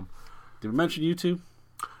 20x20crew.com. Did we mention YouTube?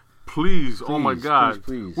 Please, oh my Please, God,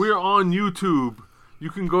 please. we're on YouTube. You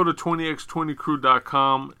can go to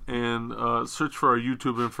 20x20crew.com and search for our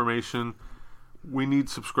YouTube information. We need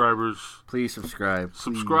subscribers. Please subscribe. Please.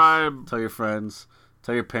 Subscribe. Tell your friends.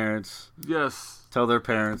 Tell your parents. Yes. Tell their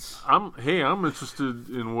parents. I'm interested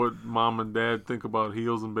in what mom and dad think about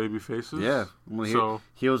heels and baby faces. Yeah. I'm gonna hear So,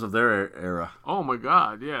 heels of their era. oh my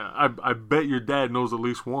God, yeah. I bet your dad knows at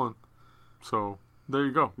least one. So, there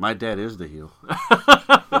you go. My dad is the heel.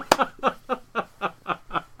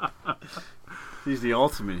 He's the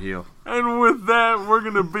ultimate heel. And with that, we're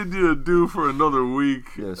going to bid you adieu for another week.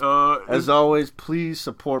 Yes. As always, please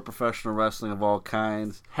support professional wrestling of all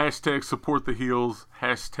kinds. Hashtag support the heels.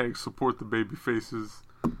 Hashtag support the baby faces.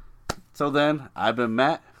 Till then, I've been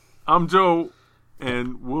Matt. I'm Joe,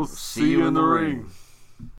 and we'll see you in the ring.